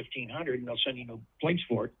pump to 1,500, and they'll send you plates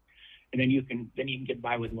for it, and then you can get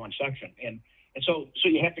by with one suction. And so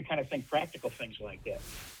you have to kind of think practical things like that.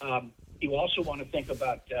 You also want to think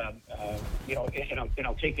about and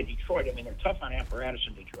I'll take a Detroit. I mean, they're tough on apparatus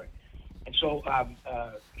in Detroit, and so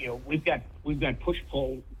we've got push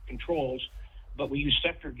pull controls, but we use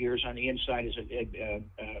sector gears on the inside as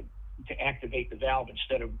to activate the valve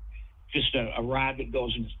instead of just a rod that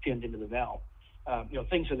goes and is pinned into the valve.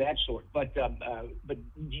 Things of that sort. But do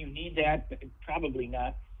you need that? Probably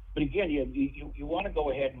not. But again, you want to go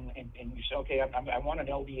ahead and you say, okay, I want an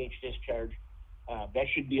LDH discharge. That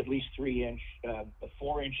should be at least 3 inch.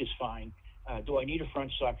 4 inch is fine. Do I need a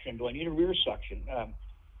front suction? Do I need a rear suction?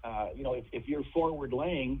 If you're forward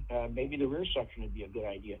laying, maybe the rear suction would be a good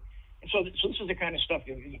idea. And so this is the kind of stuff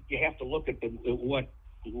you have to look at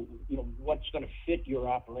what's going to fit your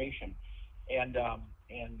operation.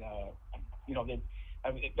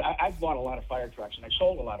 I've bought a lot of fire trucks, and I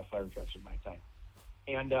sold a lot of fire trucks in my time.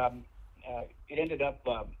 And it ended up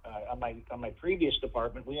on my previous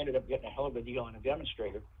department, we ended up getting a hell of a deal on a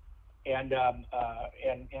demonstrator, and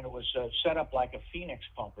it was set up like a Phoenix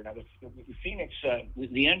pumper. Now the Phoenix,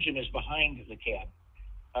 the engine is behind the cab,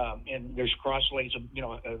 and there's cross lays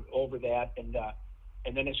over that,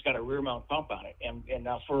 and then it's got a rear mount pump on it. And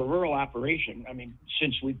now for a rural operation, I mean,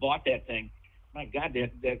 since we bought that thing, my God,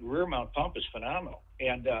 that rear mount pump is phenomenal.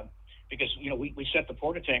 And because we set the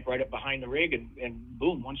porta tank right up behind the rig, and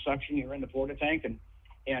boom, one suction, you're in the porta tank,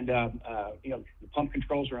 and the pump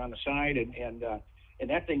controls are on the side, and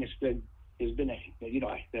that thing has been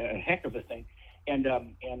a heck of a thing. And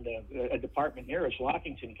a department near us,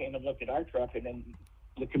 Lockington, came and looked at our truck, and then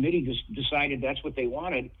the committee just decided that's what they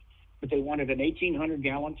wanted. But they wanted an 1,800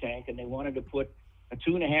 gallon tank, and they wanted to put a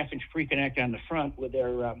 2.5 inch pre-connect on the front with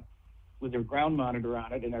their ground monitor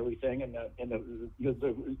on it and everything. And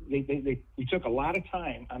they took a lot of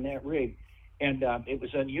time on that rig, and it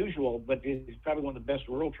was unusual, but it's probably one of the best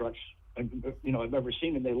rural trucks I've ever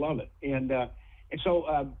seen, and they love it. And so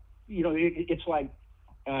it's like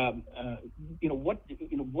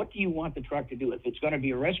what do you want the truck to do? If it's going to be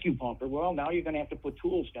a rescue pumper, well, now you're going to have to put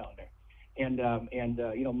tools down there. And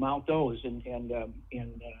mount those,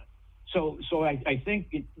 so I think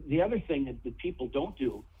the other thing that people don't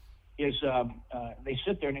do is they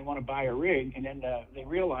sit there and they want to buy a rig, and then they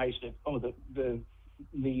realize that the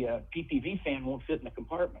PPV fan won't fit in the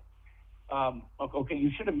compartment. Okay, you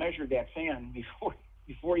should have measured that fan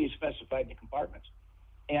before you specified the compartments,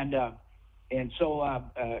 so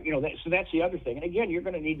that's the other thing. And again, you're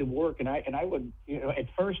going to need to work, and I would at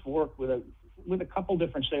first work with a couple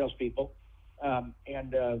different salespeople.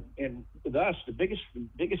 And with us, the biggest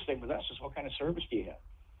thing with us is what kind of service do you have?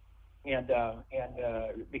 And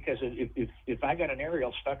because if I got an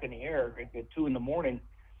aerial stuck in the air at 2 a.m,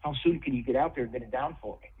 how soon can you get out there and get it down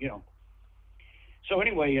for me? So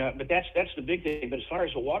anyway, but that's the big thing. But as far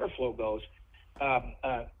as the water flow goes,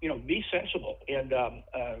 be sensible, and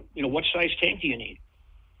what size tank do you need?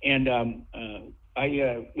 And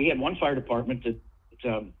we had one fire department that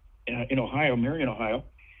in Ohio, Marion, Ohio.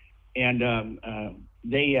 And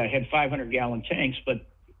they had 500 gallon tanks, but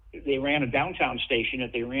they ran a downtown station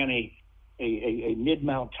that they ran a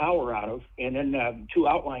mid-mount tower out of, and then 2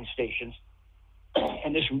 outline stations.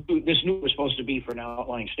 And this new was supposed to be for an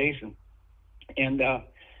outline station, and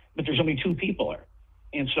but there's only 2 people there,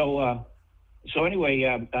 and so anyway,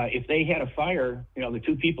 if they had a fire, the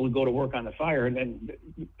 2 people would go to work on the fire, and then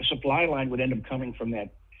the supply line would end up coming from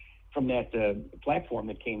that platform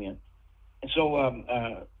that came in, and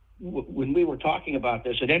so. When we were talking about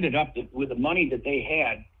this, it ended up that with the money that they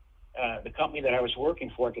had, the company that I was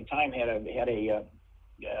working for at the time had a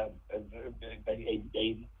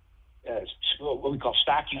what we call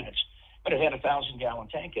stock units, but it had 1,000-gallon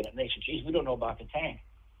tank in it. And they said, "Geez, we don't know about the tank."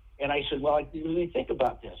 And I said, "Well, I really think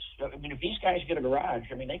about this. I mean, if these guys get a garage,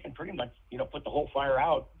 I mean, they can pretty much, put the whole fire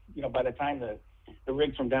out, by the time the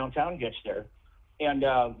rig from downtown gets there." And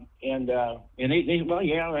they well,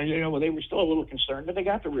 yeah, they were still a little concerned, but they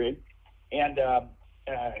got the rig, and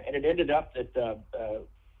it ended up that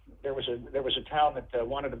there was a town that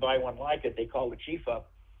wanted to buy one like it. They called the chief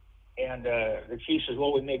up, and the chief says,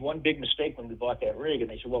 "Well, we made one big mistake when we bought that rig." And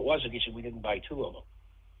they said, "What was it?" He said, "We didn't buy two of them."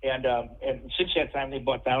 And since that time, they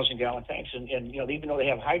bought 1,000-gallon tanks, and even though they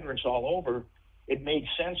have hydrants all over, it made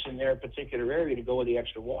sense in their particular area to go with the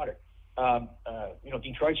extra water.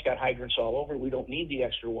 Detroit's got hydrants all over. We don't need the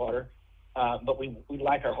extra water, but we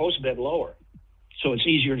like our hose bed lower, so it's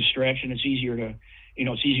easier to stretch and it's easier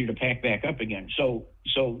to pack back up again. So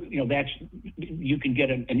that's, you can get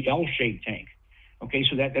an L-shaped tank. Okay,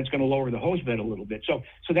 so that's going to lower the hose bed a little bit. So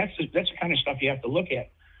that's the kind of stuff you have to look at.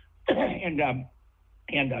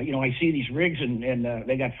 And I see these rigs and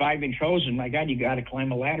they got 5-inch hose, and my God, you got to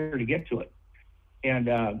climb a ladder to get to it. And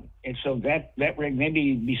so that rig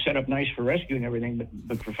maybe be set up nice for rescue and everything,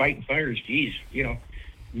 but for fighting fires, geez,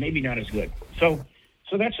 maybe not as good. So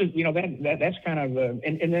that's that's kind of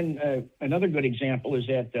and then another good example is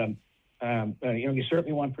that you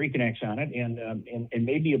certainly want pre-connects on it, and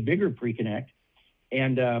maybe a bigger pre-connect,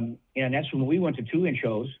 and that's when we went to 2-inch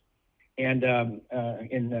hose. And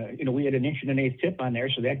we had an 1 1/8 tip on there,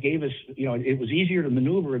 so that gave us, it was easier to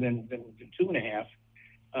maneuver than 2.5,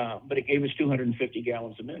 but it gave us 250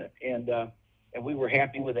 gallons a minute, and we were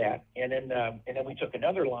happy with that. And then we took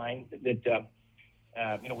another line that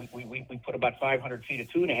we put about 500 feet of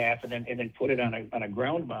 2.5, and then put it on a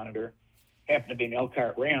ground monitor. Happened to be an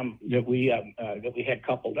Elkhart Ram that we had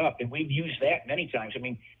coupled up, and we've used that many times. I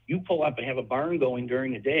mean, you pull up and have a barn going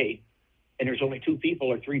during the day, and there's only 2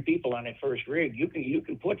 people or 3 people on that first rig, you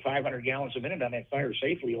can put 500 gallons a minute on that fire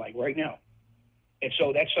safely, like right now. And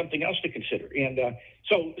so that's something else to consider. And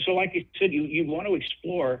so like you said, you want to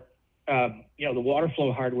explore, the water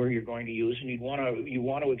flow hardware you're going to use, and you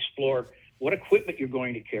want to explore what equipment you're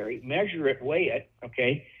going to carry, measure it, weigh it,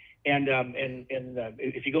 okay. And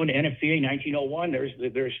if you go into NFPA 1901,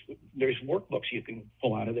 there's workbooks you can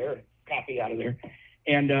pull out of there, copy out of there.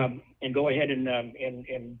 And go ahead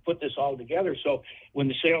and put this all together. So when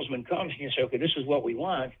the salesman comes and you say, "Okay, this is what we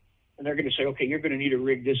want," and they're going to say, "Okay, you're going to need a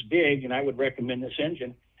rig this big, and I would recommend this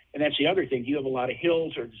engine." And that's the other thing. Do you have a lot of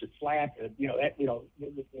hills, or is it flat? As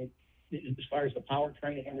far as the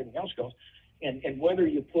powertrain and everything else goes, and whether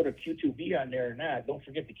you put a Q2B on there or not, don't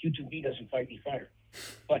forget the Q2B doesn't fight any fire,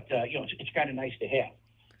 but it's kind of nice to have.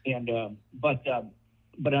 And but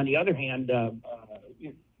on the other hand,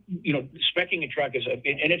 speccing a truck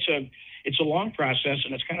it's a long process,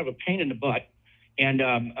 and it's kind of a pain in the butt, and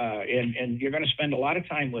you're going to spend a lot of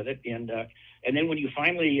time with it, and then when you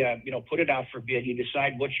finally put it out for bid, you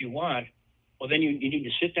decide what you want. Well, then you need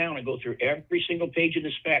to sit down and go through every single page of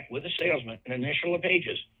the spec with a salesman, an initial of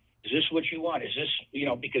pages. Is this what you want? Is this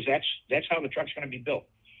because that's how the truck's going to be built,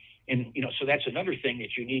 and so that's another thing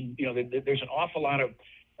that you need. There's an awful lot of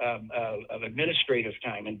administrative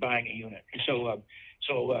time in buying a unit, and so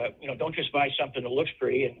don't just buy something that looks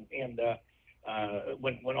pretty, and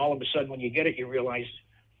when all of a sudden when you get it, you realize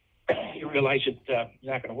it's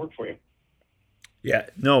not going to work for you. Yeah,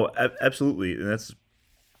 no, absolutely, and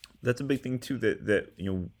that's a big thing too. That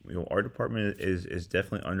our department is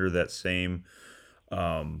definitely under that same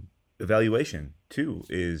evaluation too.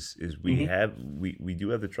 Is we have we do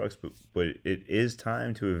have the trucks, but it is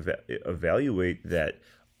time to evaluate that.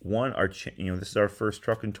 One, this is our first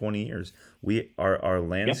truck in 20 years. Our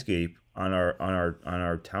landscape on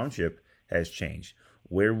our township has changed.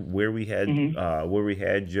 Where we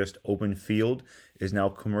had just open field is now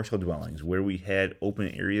commercial dwellings. Where we had open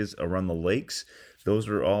areas around the lakes, those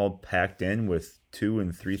are all packed in with 2,000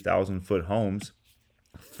 and 3,000 foot homes,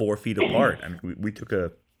 4 feet apart. I mean, we took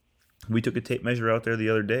a tape measure out there the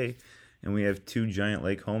other day, and we have 2 giant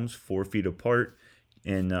lake homes 4 feet apart.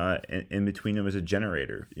 And in between them is a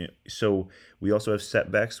generator. So we also have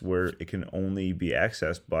setbacks where it can only be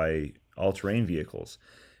accessed by all-terrain vehicles.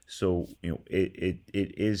 So it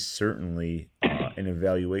is certainly an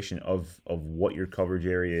evaluation of what your coverage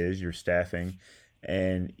area is, your staffing,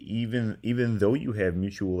 and even though you have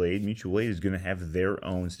mutual aid is going to have their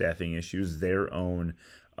own staffing issues, their own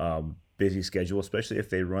busy schedule, especially if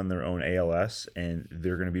they run their own ALS and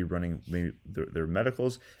they're going to be running maybe their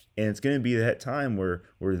medicals. And it's going to be that time where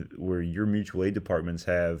your mutual aid departments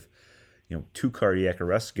have, 2 cardiac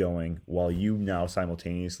arrests going while you now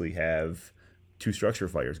simultaneously have 2 structure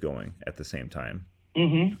fires going at the same time.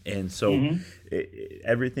 Mm-hmm. And so Mm-hmm.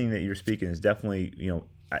 everything that you're speaking is definitely,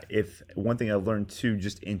 if one thing I've learned too,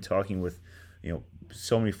 just in talking with,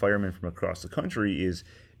 so many firemen from across the country, is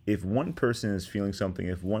if one person is feeling something,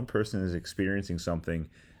 if one person is experiencing something,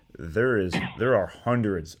 there are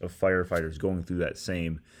hundreds of firefighters going through that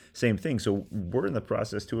same thing. So we're in the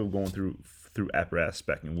process too of going through apparatus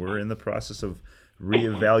specking. We're in the process of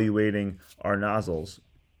reevaluating our nozzles,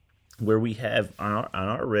 where we have on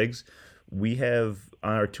our rigs, we have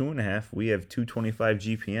on our 2.5, we have 225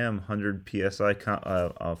 GPM, 100 PSI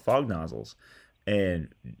fog nozzles. And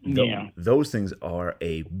those things are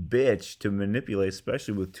a bitch to manipulate,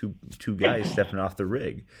 especially with two guys stepping off the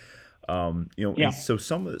rig. And so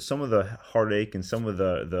some of the heartache and some of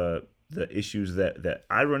the issues that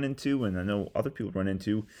I run into, and I know other people run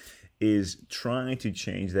into, is trying to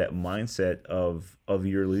change that mindset of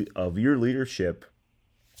your leadership,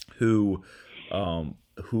 who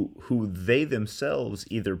they themselves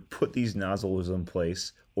either put these nozzles in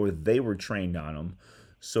place or they were trained on them.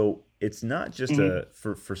 So it's not just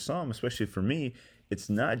for some, especially for me, it's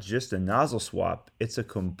not just a nozzle swap. It's a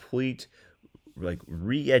complete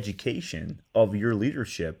re-education of your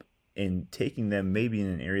leadership and taking them maybe in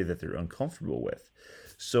an area that they're uncomfortable with.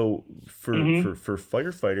 So for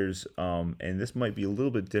firefighters, and this might be a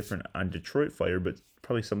little bit different on Detroit Fire, but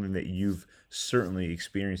probably something that you've certainly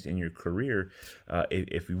experienced in your career.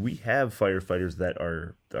 If we have firefighters that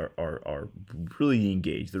are really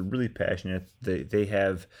engaged, they're really passionate, they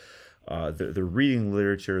have they're reading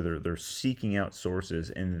literature, they're seeking out sources,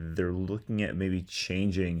 and they're looking at maybe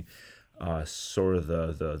changing sort of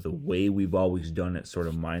the way we've always done it, sort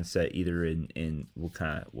of mindset, either in what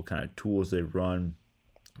kind of tools they run,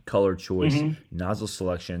 color choice, nozzle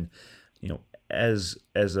selection. As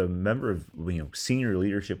a member of senior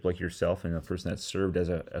leadership like yourself, and a person that served as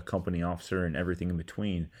a company officer and everything in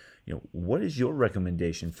between, what is your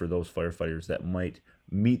recommendation for those firefighters that might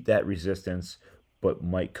meet that resistance, but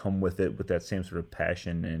might come with it with that same sort of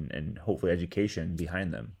passion and hopefully education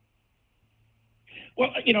behind them?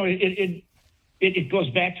 Well, it goes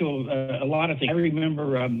back to a lot of things. I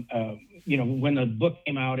remember, when the book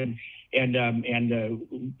came out and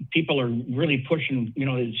people are really pushing,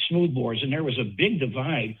 smooth bores, and there was a big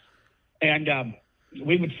divide. And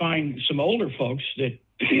we would find some older folks that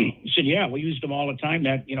said, "Yeah, we used them all the time.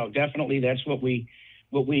 That definitely that's what we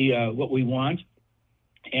want."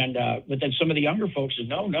 And but then some of the younger folks said,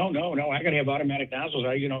 "No, I got to have automatic nozzles.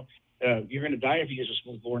 You're going to die if you use a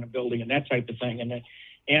smooth bore in a building," and that type of thing. And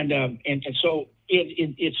so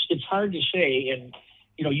it's hard to say. And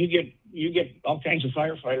you get all kinds of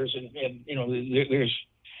firefighters, and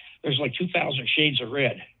there's like 2,000 shades of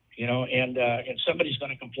red, and somebody's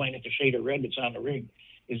going to complain that the shade of red that's on the rig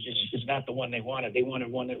is not the one they wanted. They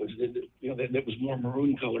wanted one that was that was more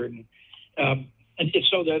maroon colored, and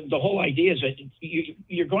so the whole idea is that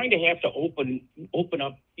you're going to have to open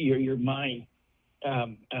up your mind.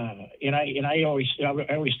 And I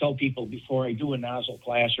always tell people before I do a nozzle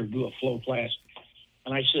class or do a flow class,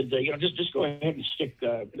 and I said, just go ahead and stick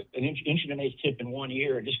an inch and an eighth tip in one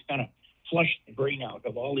ear and just kind of flush the brain out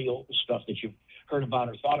of all the old stuff that you've heard about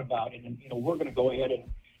or thought about, and we're going to go ahead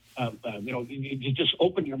and you just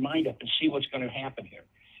open your mind up and see what's going to happen here.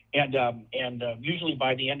 And usually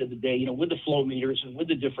by the end of the day, with the flow meters and with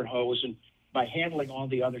the different hose and by handling all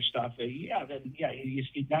the other stuff, now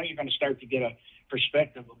you're going to start to get a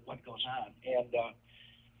perspective of what goes on. And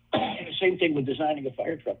the same thing with designing a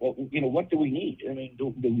fire truck. Well, what do we need? I mean,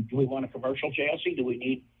 do we want a commercial chassis? Do we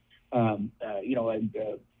need,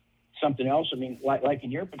 something else? I mean, like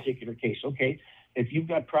in your particular case, okay, if you've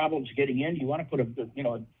got problems getting in, you want to put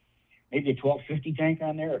maybe a 1250 tank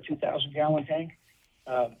on there or a 2,000 gallon tank.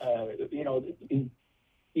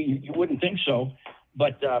 You wouldn't think so,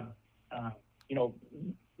 but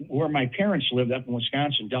where my parents lived up in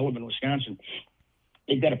Wisconsin, Delavan, Wisconsin,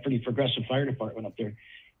 they've got a pretty progressive fire department up there,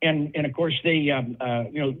 and of course they've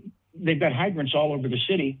got hydrants all over the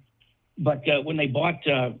city. But when they bought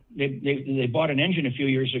they bought an engine a few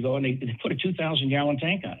years ago, and they put a 2,000 gallon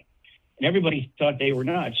tank on it, and everybody thought they were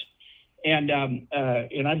nuts. And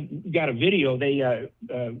I've got a video.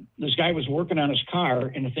 This guy was working on his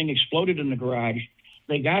car, and the thing exploded in the garage.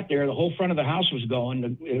 They got there, the whole front of the house was going,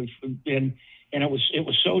 and it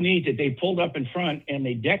was so neat that they pulled up in front and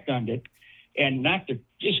they deck gunned it and knocked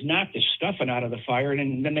the stuffing out of the fire,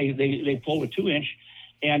 and then they pulled a 2-inch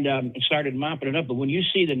and started mopping it up. But when you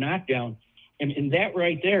see the knockdown, and that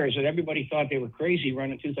right there is that everybody thought they were crazy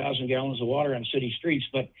running 2,000 gallons of water on city streets,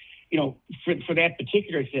 but for that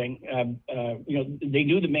particular thing, they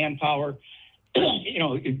knew the manpower.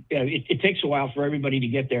 It takes a while for everybody to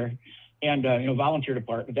get there, and volunteer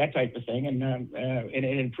department, that type of thing, and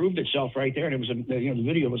it improved itself right there. And it was, the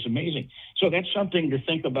video was amazing. So that's something to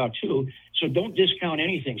think about too. So don't discount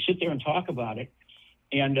anything. Sit there and talk about it.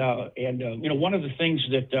 And one of the things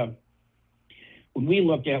that when we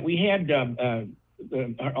looked at, we had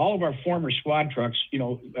all of our former squad trucks,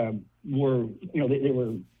 were they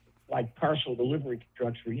were like parcel delivery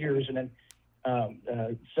trucks for years, and then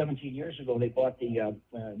 17 years ago they bought the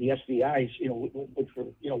SVIs, which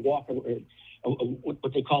were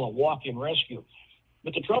what they call a walk-in rescue.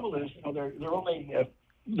 But the trouble is, they're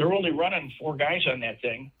only running 4 guys on that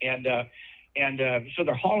thing, and so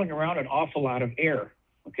they're hauling around an awful lot of air.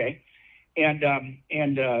 Okay, and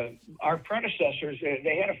our predecessors,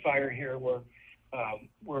 they had a fire here where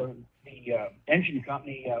the engine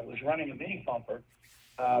company was running a mini pumper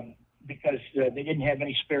because they didn't have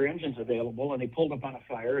any spare engines available, and they pulled up on a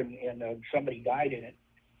fire, and somebody died in it.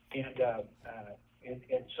 And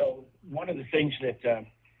so one of the things that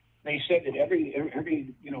they said that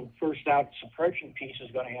every first out suppression piece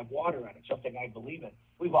is going to have water on it, something I believe in.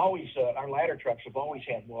 We've always, our ladder trucks have always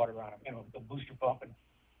had water on them, the booster pump and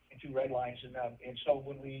 2 red lines. And so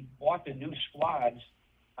when we bought the new squads,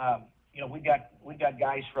 we got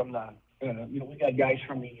guys from the,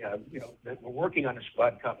 that were working on the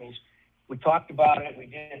squad companies. We talked about it. We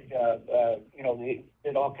did, they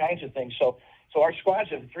did all kinds of things. So our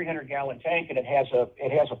squads have a 300-gallon tank, and it has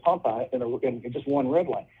a pump on it and just 1 red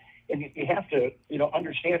line. And you have to,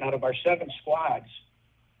 understand, out of our 7 squads,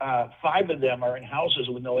 5 of them are in houses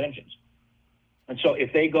with no engines. And so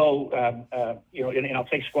if they go, and I'll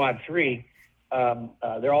take squad 3,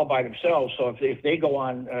 they're all by themselves. So if they go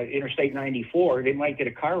on Interstate 94, they might get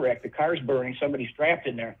a car wreck. The car's burning, somebody's trapped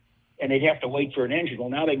in there, and they'd have to wait for an engine. Well,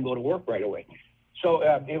 now they can go to work right away. So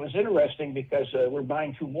it was interesting because we're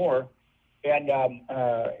buying 2 more. And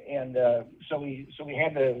so we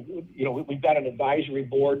had we've got an advisory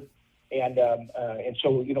board, and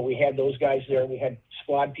so we had those guys there. We had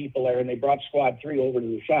squad people there, and they brought squad 3 over to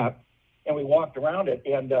the shop, and we walked around it,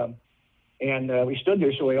 and we stood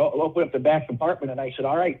there. So we opened up the back compartment, and I said,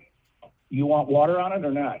 "All right, you want water on it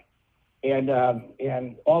or not?" And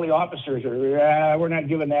all the officers are, "We're not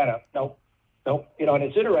giving that up." Nope. And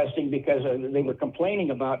it's interesting because they were complaining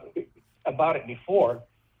about it before.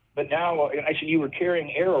 But now, I said, you were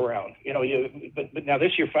carrying air around, but now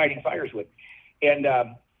this you're fighting fires with. And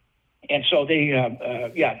so they,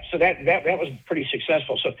 so that was pretty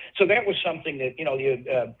successful. So that was something that,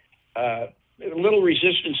 a little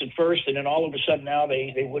resistance at first, and then all of a sudden now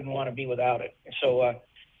they wouldn't want to be without it. So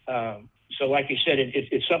like you said,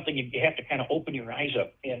 it's something you have to kind of open your eyes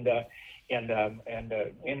up and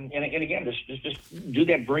again, just do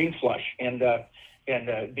that brain flush and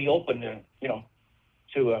be open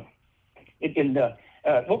to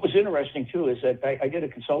what was interesting too is that I did a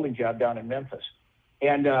consulting job down in Memphis,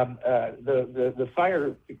 and the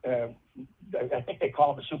fire, I think they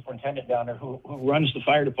call him the superintendent down there who runs the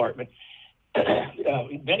fire department.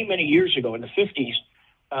 Many years ago in the 50s,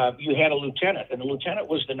 you had a lieutenant, and the lieutenant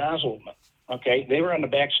was the nozzle. Okay, they were on the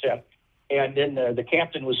back step, and then the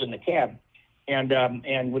captain was in the cab, and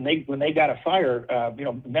when they got a fire,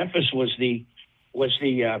 Memphis was the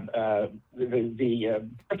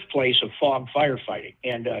birthplace of fog firefighting.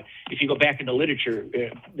 And if you go back in the literature,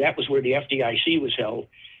 that was where the FDIC was held.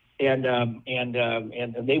 And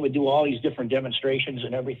they would do all these different demonstrations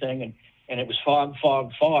and everything. And it was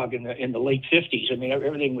fog in the late 50s. I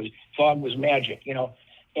mean, fog was magic,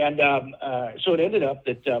 And so it ended up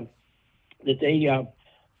that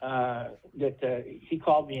he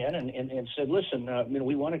called me in and said, "Listen,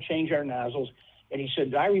 we want to change our nozzles." And he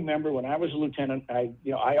said, "I remember when I was a lieutenant, I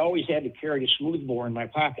always had to carry a smoothbore in my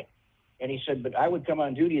pocket." And he said, "But I would come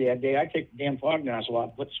on duty that day, I'd take the damn fog nozzle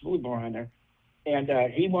out, put the smoothbore on there." And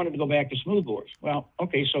he wanted to go back to smoothbores. Well,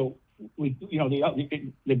 okay, so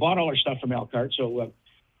they bought all our stuff from Elkhart. So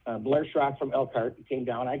Blair Schrock from Elkhart came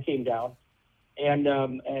down. I came down, and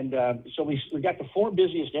so we got the 4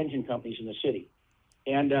 busiest engine companies in the city,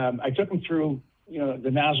 and I took them through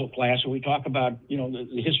the nozzle class, and we talk about,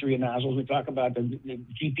 the history of nozzles. We talk about the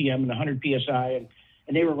GPM and the 100 PSI,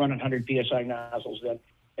 and they were running 100 PSI nozzles then.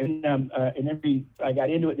 And then I got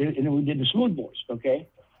into it, and then we did the smoothbores, okay?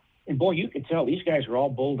 And boy, you could tell these guys were all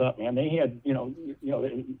bulled up, man. They had,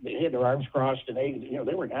 they had their arms crossed, and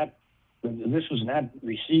they were not, this was not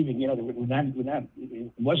receiving, it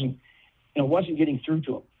wasn't getting through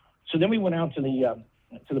to them. So then we went out to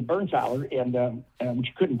the burn tower, and which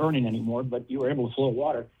you couldn't burn it anymore, but you were able to flow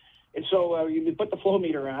water. And so we put the flow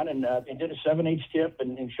meter on and did a 7/8 tip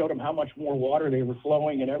and showed them how much more water they were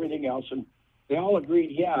flowing and everything else. And they all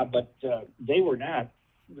agreed, yeah, but they were not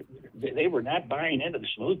buying into the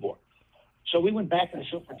smoothbore. So we went back to the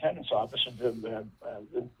superintendent's office and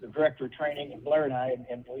the director of training and Blair and I,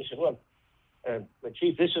 and we said, look,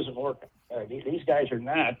 Chief, this isn't working. These guys are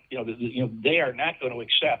not, they are not going to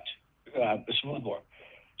accept the smoothbore.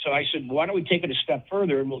 So I said, why don't we take it a step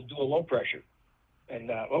further and we'll do a low pressure? And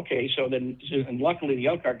okay, and luckily the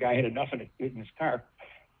Elkhart guy had enough in his car.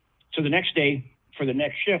 So the next day for the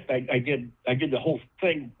next shift, I did the whole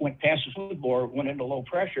thing, went past the smoothbore, went into low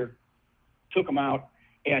pressure, took them out,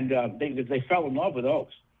 and they fell in love with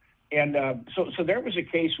those. And so there was a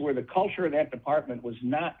case where the culture of that department was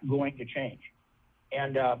not going to change.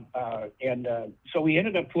 And so we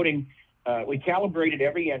ended up we calibrated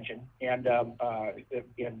every engine and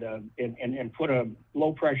put a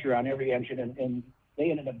low pressure on every engine, and they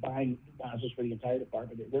ended up buying nozzles for the entire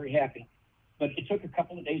department. They're very happy. But it took a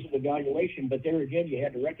couple of days of evaluation, but there again, you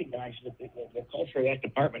had to recognize that the culture of that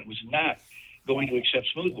department was not going to accept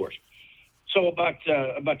smoothbores. So about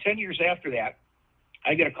 10 years after that,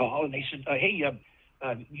 I get a call, and they said, hey,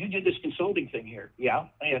 you did this consulting thing here. Yeah.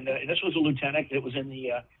 And this was a lieutenant that was in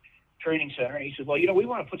the training center. And he said, well, we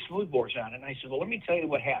want to put smoothbores on. And I said, well, let me tell you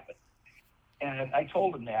what happened. And I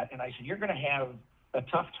told him that. And I said, you're going to have a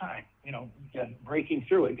tough time, breaking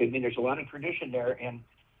through it. I mean, there's a lot of tradition there. And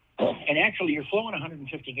actually, you're flowing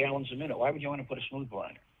 150 gallons a minute. Why would you want to put a smoothbore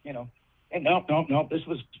on there? And no. This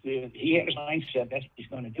was, he had his mindset. That's what he's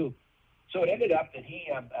going to do. So it ended up that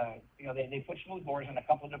they put smoothbores in a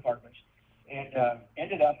couple of departments, and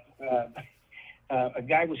ended up a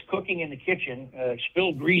guy was cooking in the kitchen,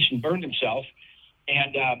 spilled grease and burned himself,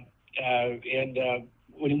 and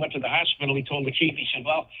when he went to the hospital, he told the chief, he said,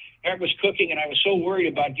 well, Eric was cooking, and I was so worried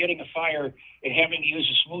about getting a fire and having to use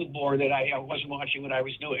a smoothbore that I wasn't watching what I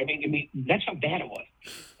was doing. I mean, that's how bad it was.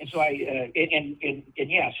 And so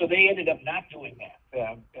so they ended up not doing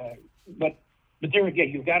that. But there again,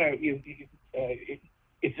 you've got to,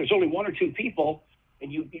 if there's only one or two people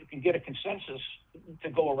and you can get a consensus to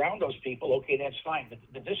go around those people, okay, that's fine.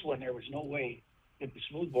 But this one, there was no way that the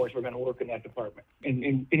smoothbores were going to work in that department.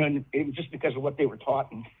 And it was just because of what they were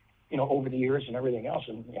taught and, over the years and everything else.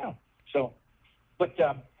 And yeah, so, but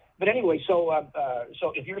anyway, so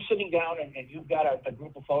if you're sitting down and you've got a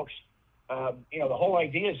group of folks, the whole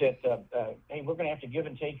idea is that, hey, we're going to have to give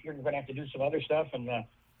and take here. We're going to have to do some other stuff. And,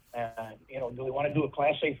 do we want to do a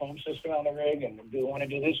Class A foam system on the rig? And do we want to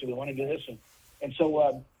do this? Do we want to do this? And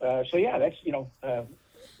so yeah, that's,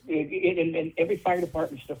 and every fire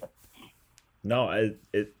department's different. No,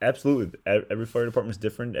 it absolutely. Every fire department is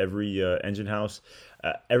different. Every engine house,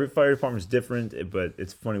 every fire department is different. But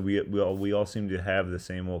it's funny, we all seem to have the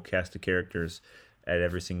same old cast of characters at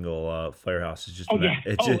every single firehouse. It's just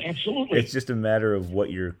absolutely. It's just a matter of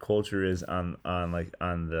what your culture is on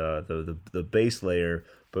the base layer.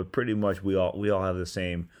 But pretty much we all have the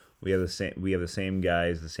same. We have the same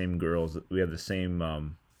guys, the same girls. We have the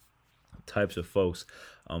same types of folks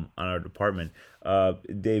on our department.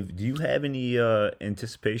 Dave, do you have any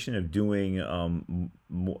anticipation of doing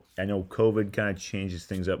more? I know COVID kind of changes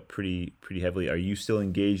things up pretty heavily. Are you still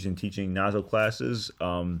engaged in teaching nozzle classes?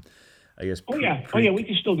 I guess. We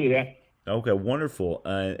can still do that. Okay, wonderful.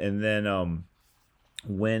 And then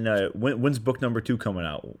when's book number 2 coming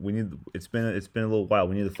out? It's been a little while.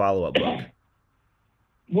 We need the follow-up book.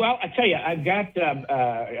 Well, I tell you, I've got,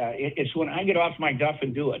 it's when I get off my duff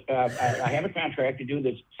and do it. I have a contract to do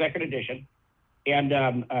the second edition, and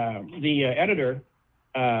the editor,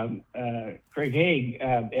 Craig Haig,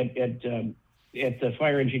 at the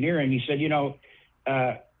Fire Engineering, he said,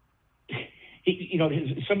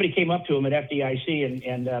 somebody came up to him at FDIC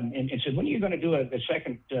and said, when are you going to do a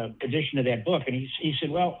second edition of that book? And he said,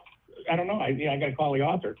 well, I don't know. I got to call the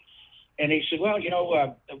author. And he said, well,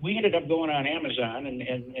 we ended up going on Amazon,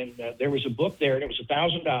 and there was a book there, and it was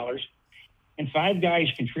 $1,000, and 5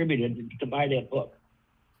 guys contributed to buy that book.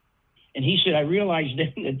 And he said, I realized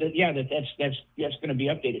that's going to be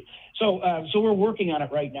updated. So we're working on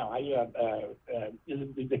it right now.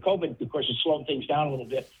 The COVID, of course, has slowed things down a little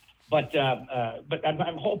bit, but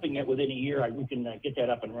I'm hoping that within a year we can get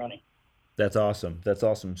that up and running. That's awesome.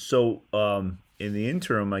 So, in the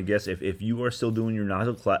interim, I guess if you are still doing your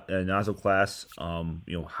nozzle class,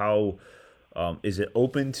 how is it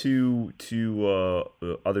open to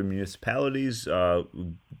other municipalities,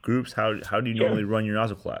 groups? How do you normally run your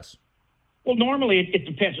nozzle class? Well, normally it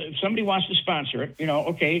depends. If somebody wants to sponsor it,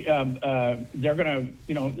 they're gonna,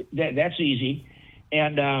 that's easy,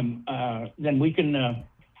 and then we can.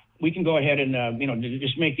 we can go ahead and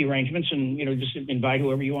just make the arrangements and just invite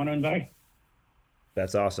whoever you want to invite.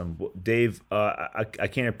 That's awesome, well, Dave. I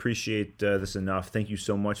can't appreciate this enough. Thank you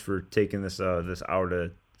so much for taking this hour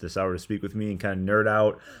to speak with me and kind of nerd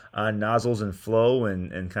out on nozzles and flow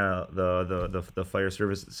and kind of the fire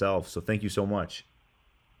service itself. So thank you so much.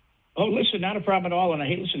 Oh, listen, not a problem at all. And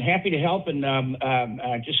happy to help, and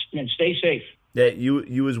just stay safe. Yeah,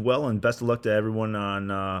 you as well, and best of luck to everyone on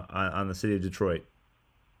the city of Detroit.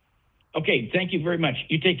 Okay, thank you very much.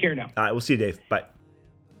 You take care now. All right, we'll see you, Dave. Bye.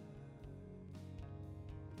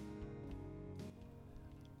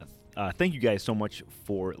 Thank you guys so much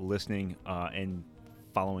for listening and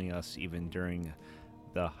following us even during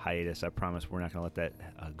the hiatus. I promise we're not going to let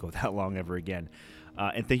that go that long ever again.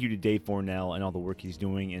 And thank you to Dave Fornell and all the work he's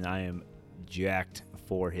doing. And I am jacked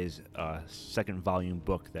for his second volume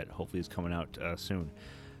book that hopefully is coming out soon.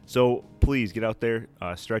 So please get out there,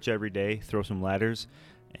 stretch every day, throw some ladders,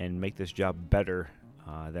 and make this job better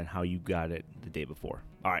than how you got it the day before.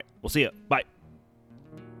 All right, we'll see you. Bye.